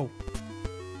 No!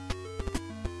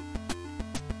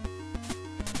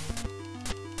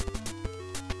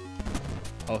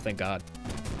 Oh, thank God.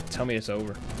 Tell me it's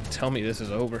over. Tell me this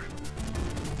is over.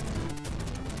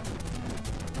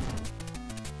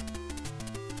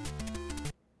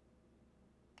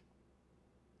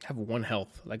 I have 1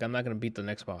 health. Like, I'm not gonna beat the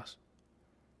next boss.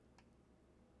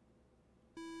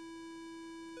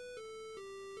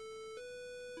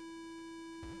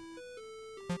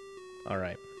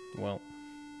 Alright. Well.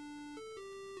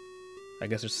 I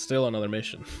guess there's still another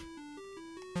mission.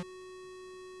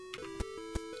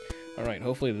 Alright,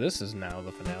 hopefully this is now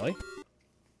the finale.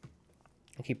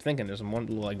 I keep thinking there's one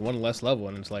less level,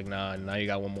 and it's like, nah, now you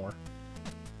got 1 more.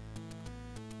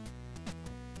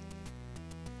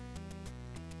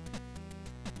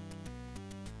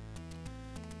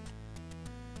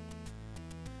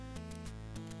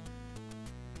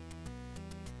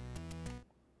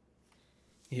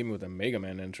 He hit me with a Mega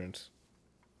Man entrance.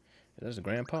 Is this a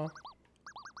grandpa?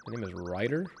 His name is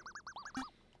Ryder.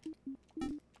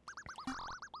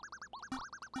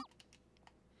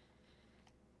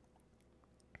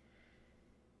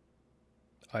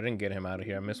 I didn't get him out of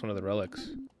here. I missed one of the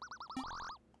relics.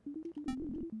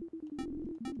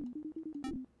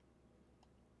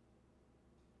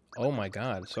 Oh my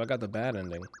God. So I got the bad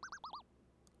ending.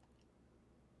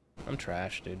 I'm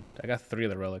trash, dude. I got 3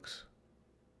 of the relics.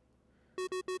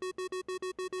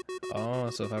 Oh,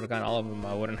 so if I would have gotten all of them,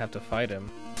 I wouldn't have to fight him.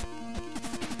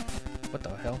 What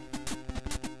the hell?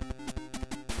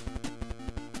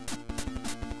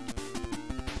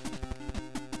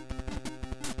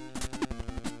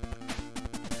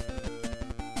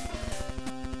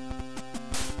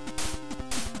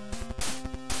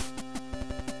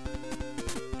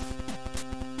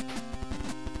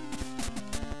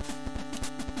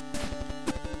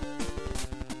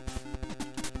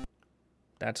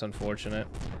 That's unfortunate.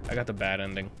 I got the bad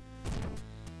ending.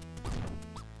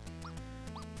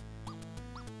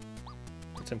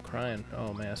 It's him crying.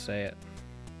 Oh, may I say it.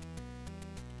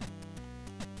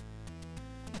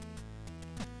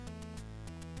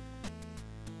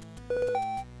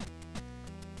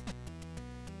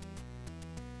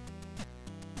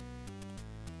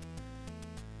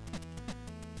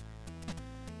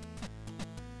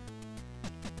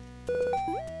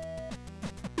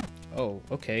 Oh,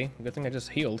 okay. Good thing I just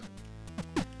healed.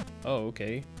 Oh,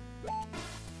 okay.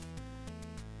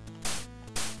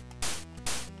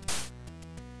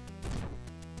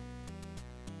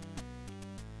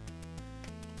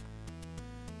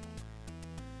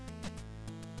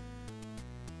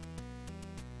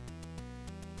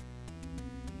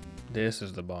 This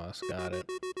is the boss. Got it.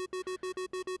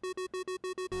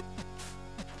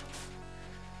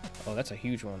 Oh, that's a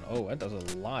huge one. Oh, that does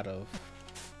a lot of...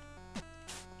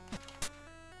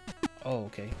 Oh,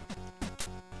 okay.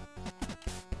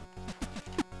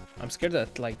 I'm scared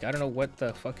that, like, I don't know what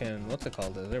the fucking... What's it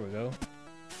called? There we go.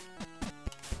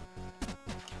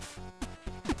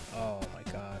 Oh,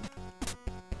 my God.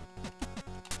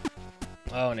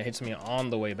 Oh, and it hits me on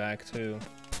the way back, too.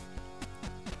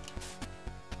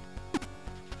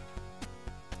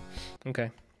 Okay.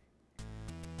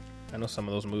 I know some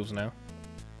of those moves now.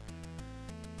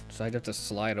 So I'd have to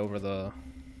slide over the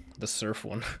surf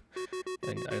one.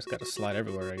 And I just gotta slide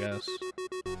everywhere, I guess.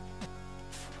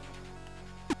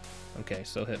 Okay,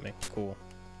 still hit me. Cool.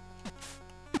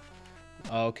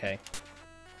 Okay.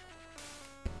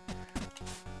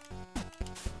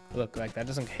 Look, like, that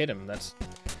doesn't hit him. That's...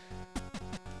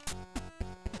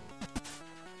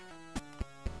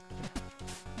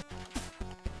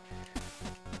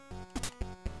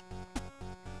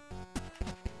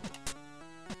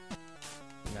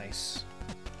 Nice.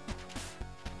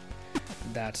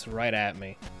 That's right at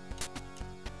me.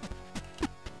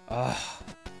 Oh.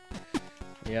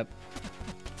 Yep.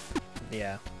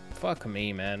 Yeah. Fuck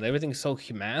me, man. Everything's so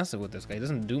massive with this guy. He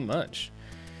doesn't do much.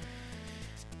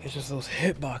 It's just those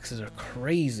hitboxes are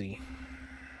crazy.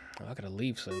 Oh, I gotta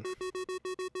leave soon.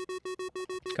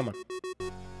 Come on.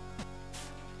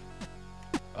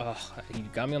 Oh, you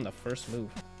got me on the first move.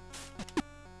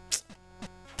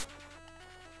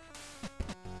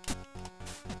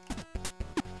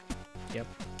 Yep.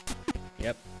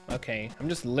 Yep. Okay. I'm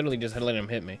just literally just letting him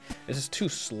hit me. This is too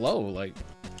slow. Like,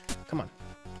 come on.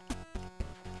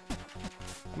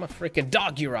 I'm a freaking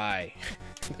Dogurai.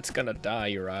 It's gonna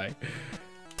die, Urai.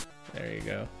 There you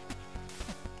go.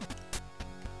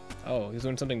 Oh, he's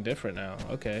doing something different now.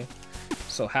 Okay.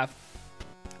 So half...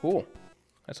 Cool.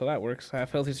 That's how that works.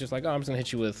 Half health, he's just like, oh, I'm just gonna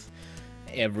hit you with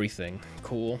everything.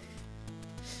 Cool.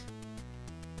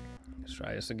 Let's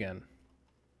try this again.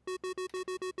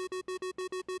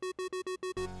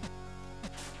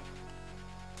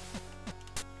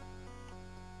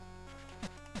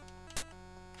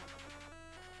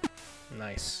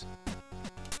 Nice.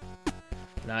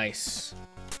 Nice.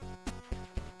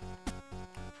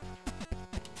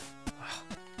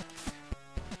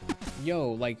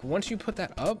 Yo, like, once you put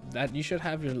that up, that you should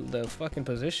have the fucking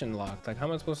position locked. Like, how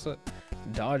am I supposed to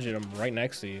dodge it? I'm right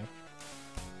next to you.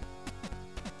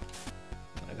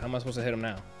 Like, how am I supposed to hit him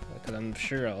now? Because I'm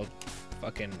sure I'll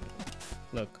fucking...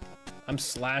 Look, I'm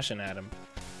slashing at him.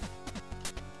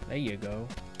 There you go.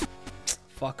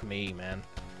 Fuck me, man.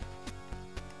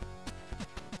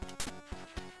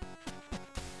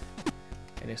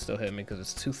 And it still hit me because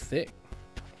it's too thick.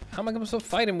 How am I supposed to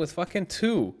fight him with fucking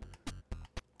 2?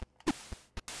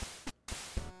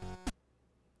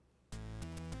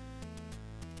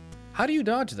 How do you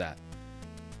dodge that?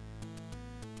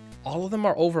 All of them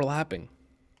are overlapping.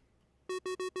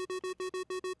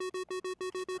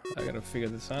 I gotta figure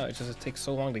this out. It's just, it takes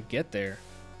so long to get there.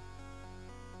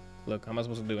 Look, how am I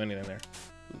supposed to do anything there?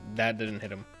 That didn't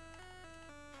hit him.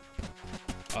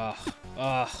 Oh,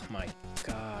 oh my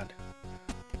God.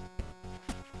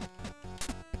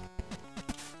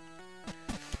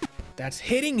 That's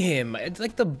hitting him. It's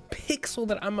like the pixel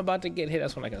that I'm about to get hit.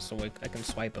 That's when I can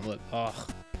swipe and look.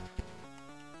 Ugh.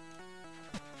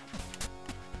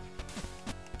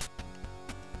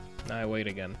 Now I wait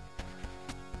again.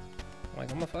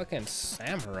 Like, I'm a fucking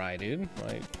samurai, dude.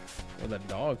 Like, with a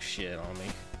dog shit on me.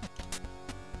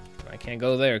 I can't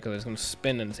go there because it's gonna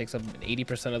spin and it takes up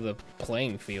 80% of the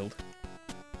playing field.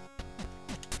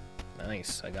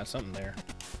 Nice. I got something there.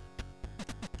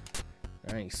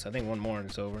 Nice. I think one more and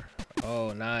it's over.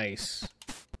 Oh, nice.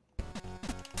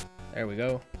 There we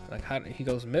go. Like, how he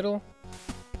goes middle?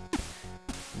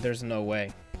 There's no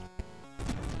way.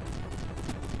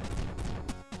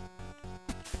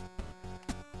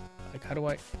 Like, how do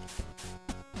I...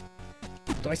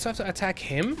 Do I still have to attack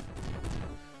him?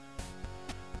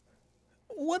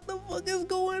 What the fuck is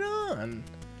going on?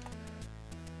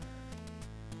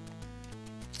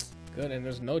 Good, and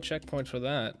there's no checkpoints for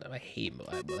that. I hate,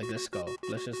 like, let's go.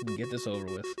 Let's just get this over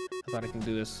with. I thought I can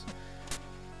do this.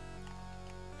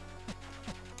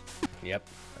 Yep,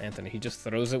 Anthony, he just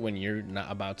throws it when you're not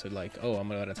about to, like, oh, I'm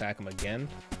gonna attack him again.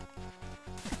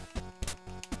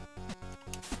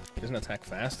 He doesn't attack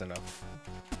fast enough.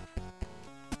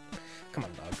 Come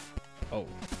on, dog. Oh.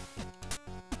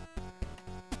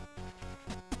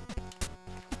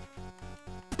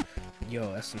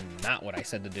 Yo, that's not what I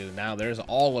said to do. Now there's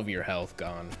all of your health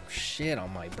gone. Shit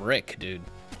on my brick, dude.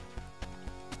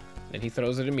 Then he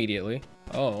throws it immediately.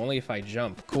 Oh, only if I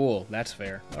jump. Cool, that's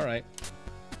fair. All right.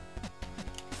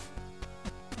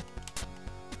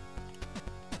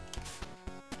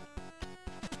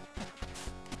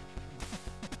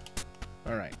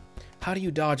 All right. How do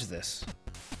you dodge this?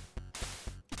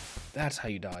 That's how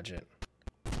you dodge it.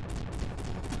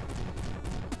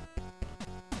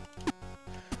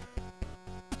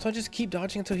 So I just keep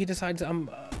dodging until he decides I'm...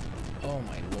 oh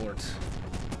my lord.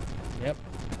 Yep,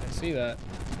 I see that.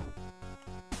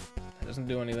 That doesn't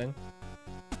do anything.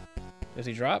 Does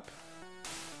he drop?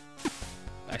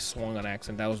 I swung on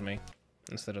accident. That was me.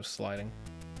 Instead of sliding.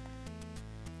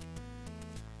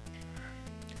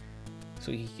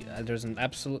 So he, there's an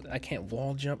absolute... I can't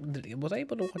wall jump. Was I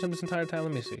able to watch him this entire time?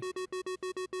 Let me see.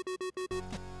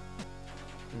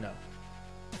 No.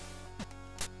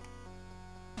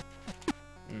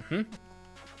 Mm-hmm.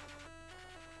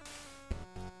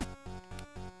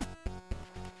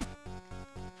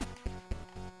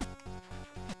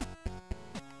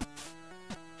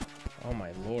 Oh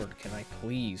my lord, can I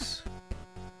please?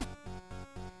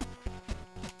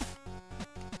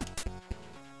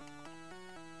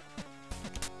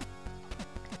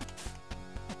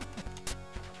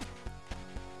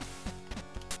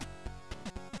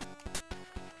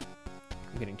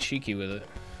 I'm getting cheeky with it.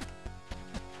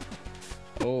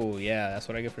 Oh yeah, that's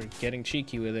what I get for getting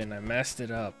cheeky with it, and I messed it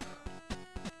up.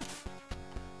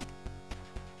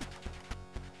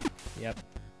 Yep.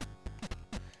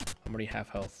 I'm already half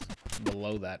health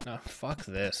below that. No, fuck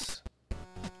this.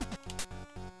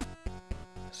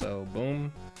 So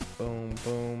boom, boom,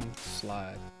 boom,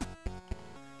 slide.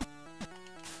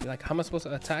 Like, how am I supposed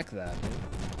to attack that, dude?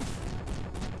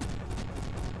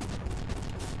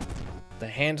 The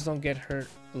hands don't get hurt.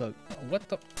 Look, what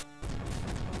the...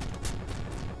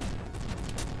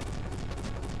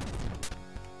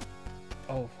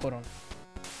 Oh, hold on.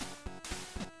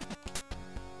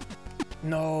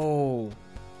 No.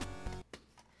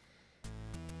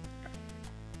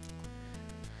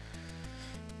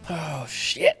 Oh,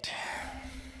 shit.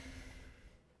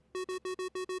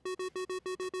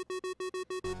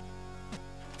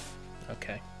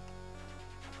 Okay.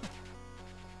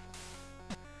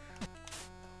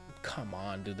 Come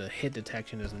on, dude. The hit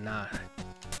detection is not...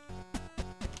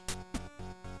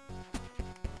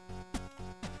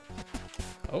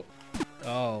 Oh.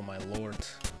 Oh, my lord.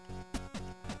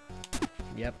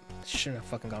 Yep. Shouldn't have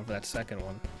fucking gone for that second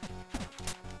one.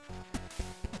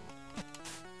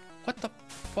 What the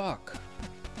fuck?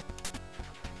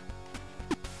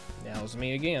 Yeah, it was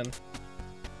me again.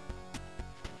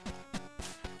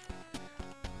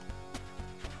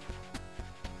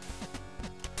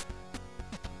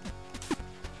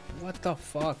 What the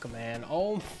fuck, man?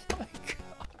 Oh my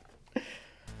god.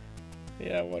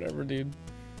 Yeah, whatever, dude.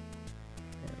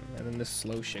 And then this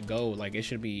slow shit go, like, it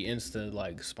should be instant,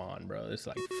 like, spawn, bro. It's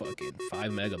like fucking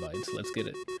 5 megabytes. Let's get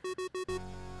it.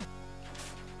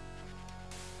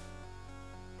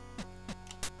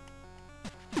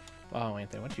 Wow,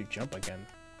 Anthony, why don't you jump again?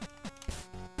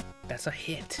 That's a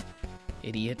hit,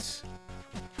 idiots.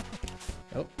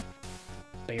 Oh,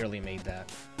 barely made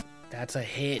that. That's a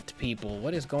hit, people.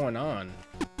 What is going on?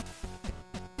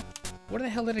 Where the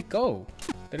hell did it go?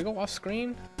 Did it go off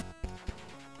screen?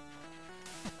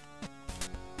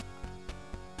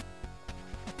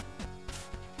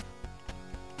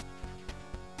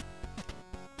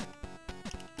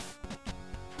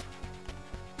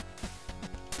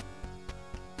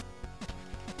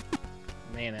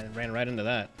 Man, I ran right into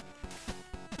that.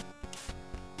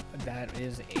 That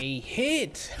is a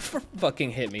hit!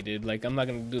 Fucking hit me, dude. Like, I'm not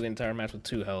gonna do the entire match with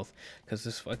 2 health, because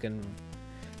this fucking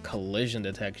collision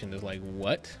detection is like,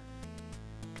 what?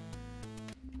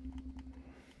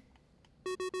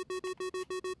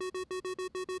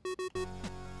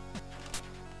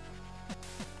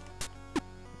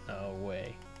 No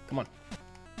way. Come on.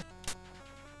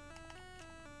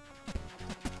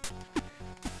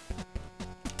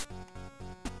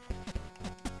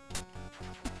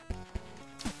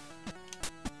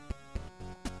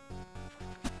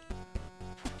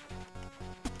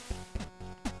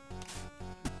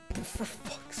 For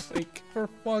fuck's sake. For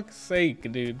fuck's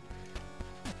sake, dude.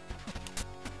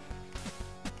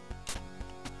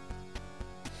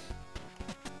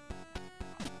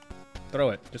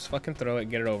 Throw it. Just fucking throw it.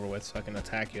 Get it over with so I can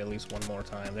attack you at least one more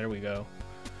time. There we go.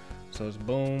 So it's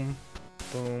boom,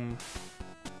 boom.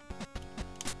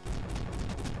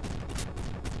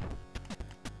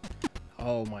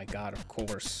 Oh my god, of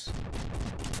course.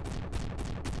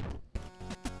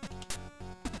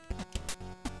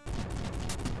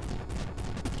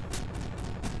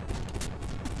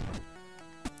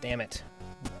 Damn it.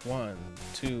 1,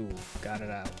 2, got it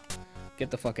out. Get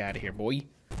the fuck out of here, boy.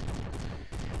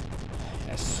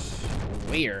 I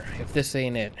swear, if this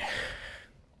ain't it.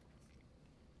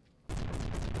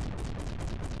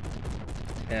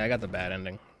 Yeah, I got the bad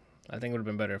ending. I think it would have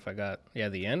been better if I got, yeah,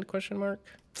 the end, question mark?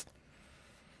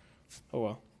 Oh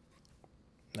well.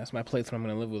 That's my playthrough, I'm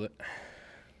gonna live with it.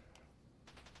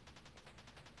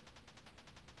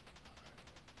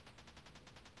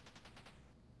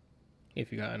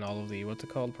 If you gotten all of the, what's it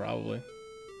called? Probably.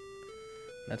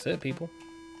 That's it, people.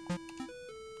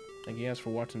 Thank you guys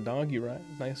for watching Dogurai.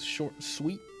 Nice, short, and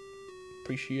sweet.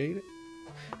 Appreciate it.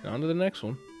 And on to the next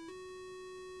one.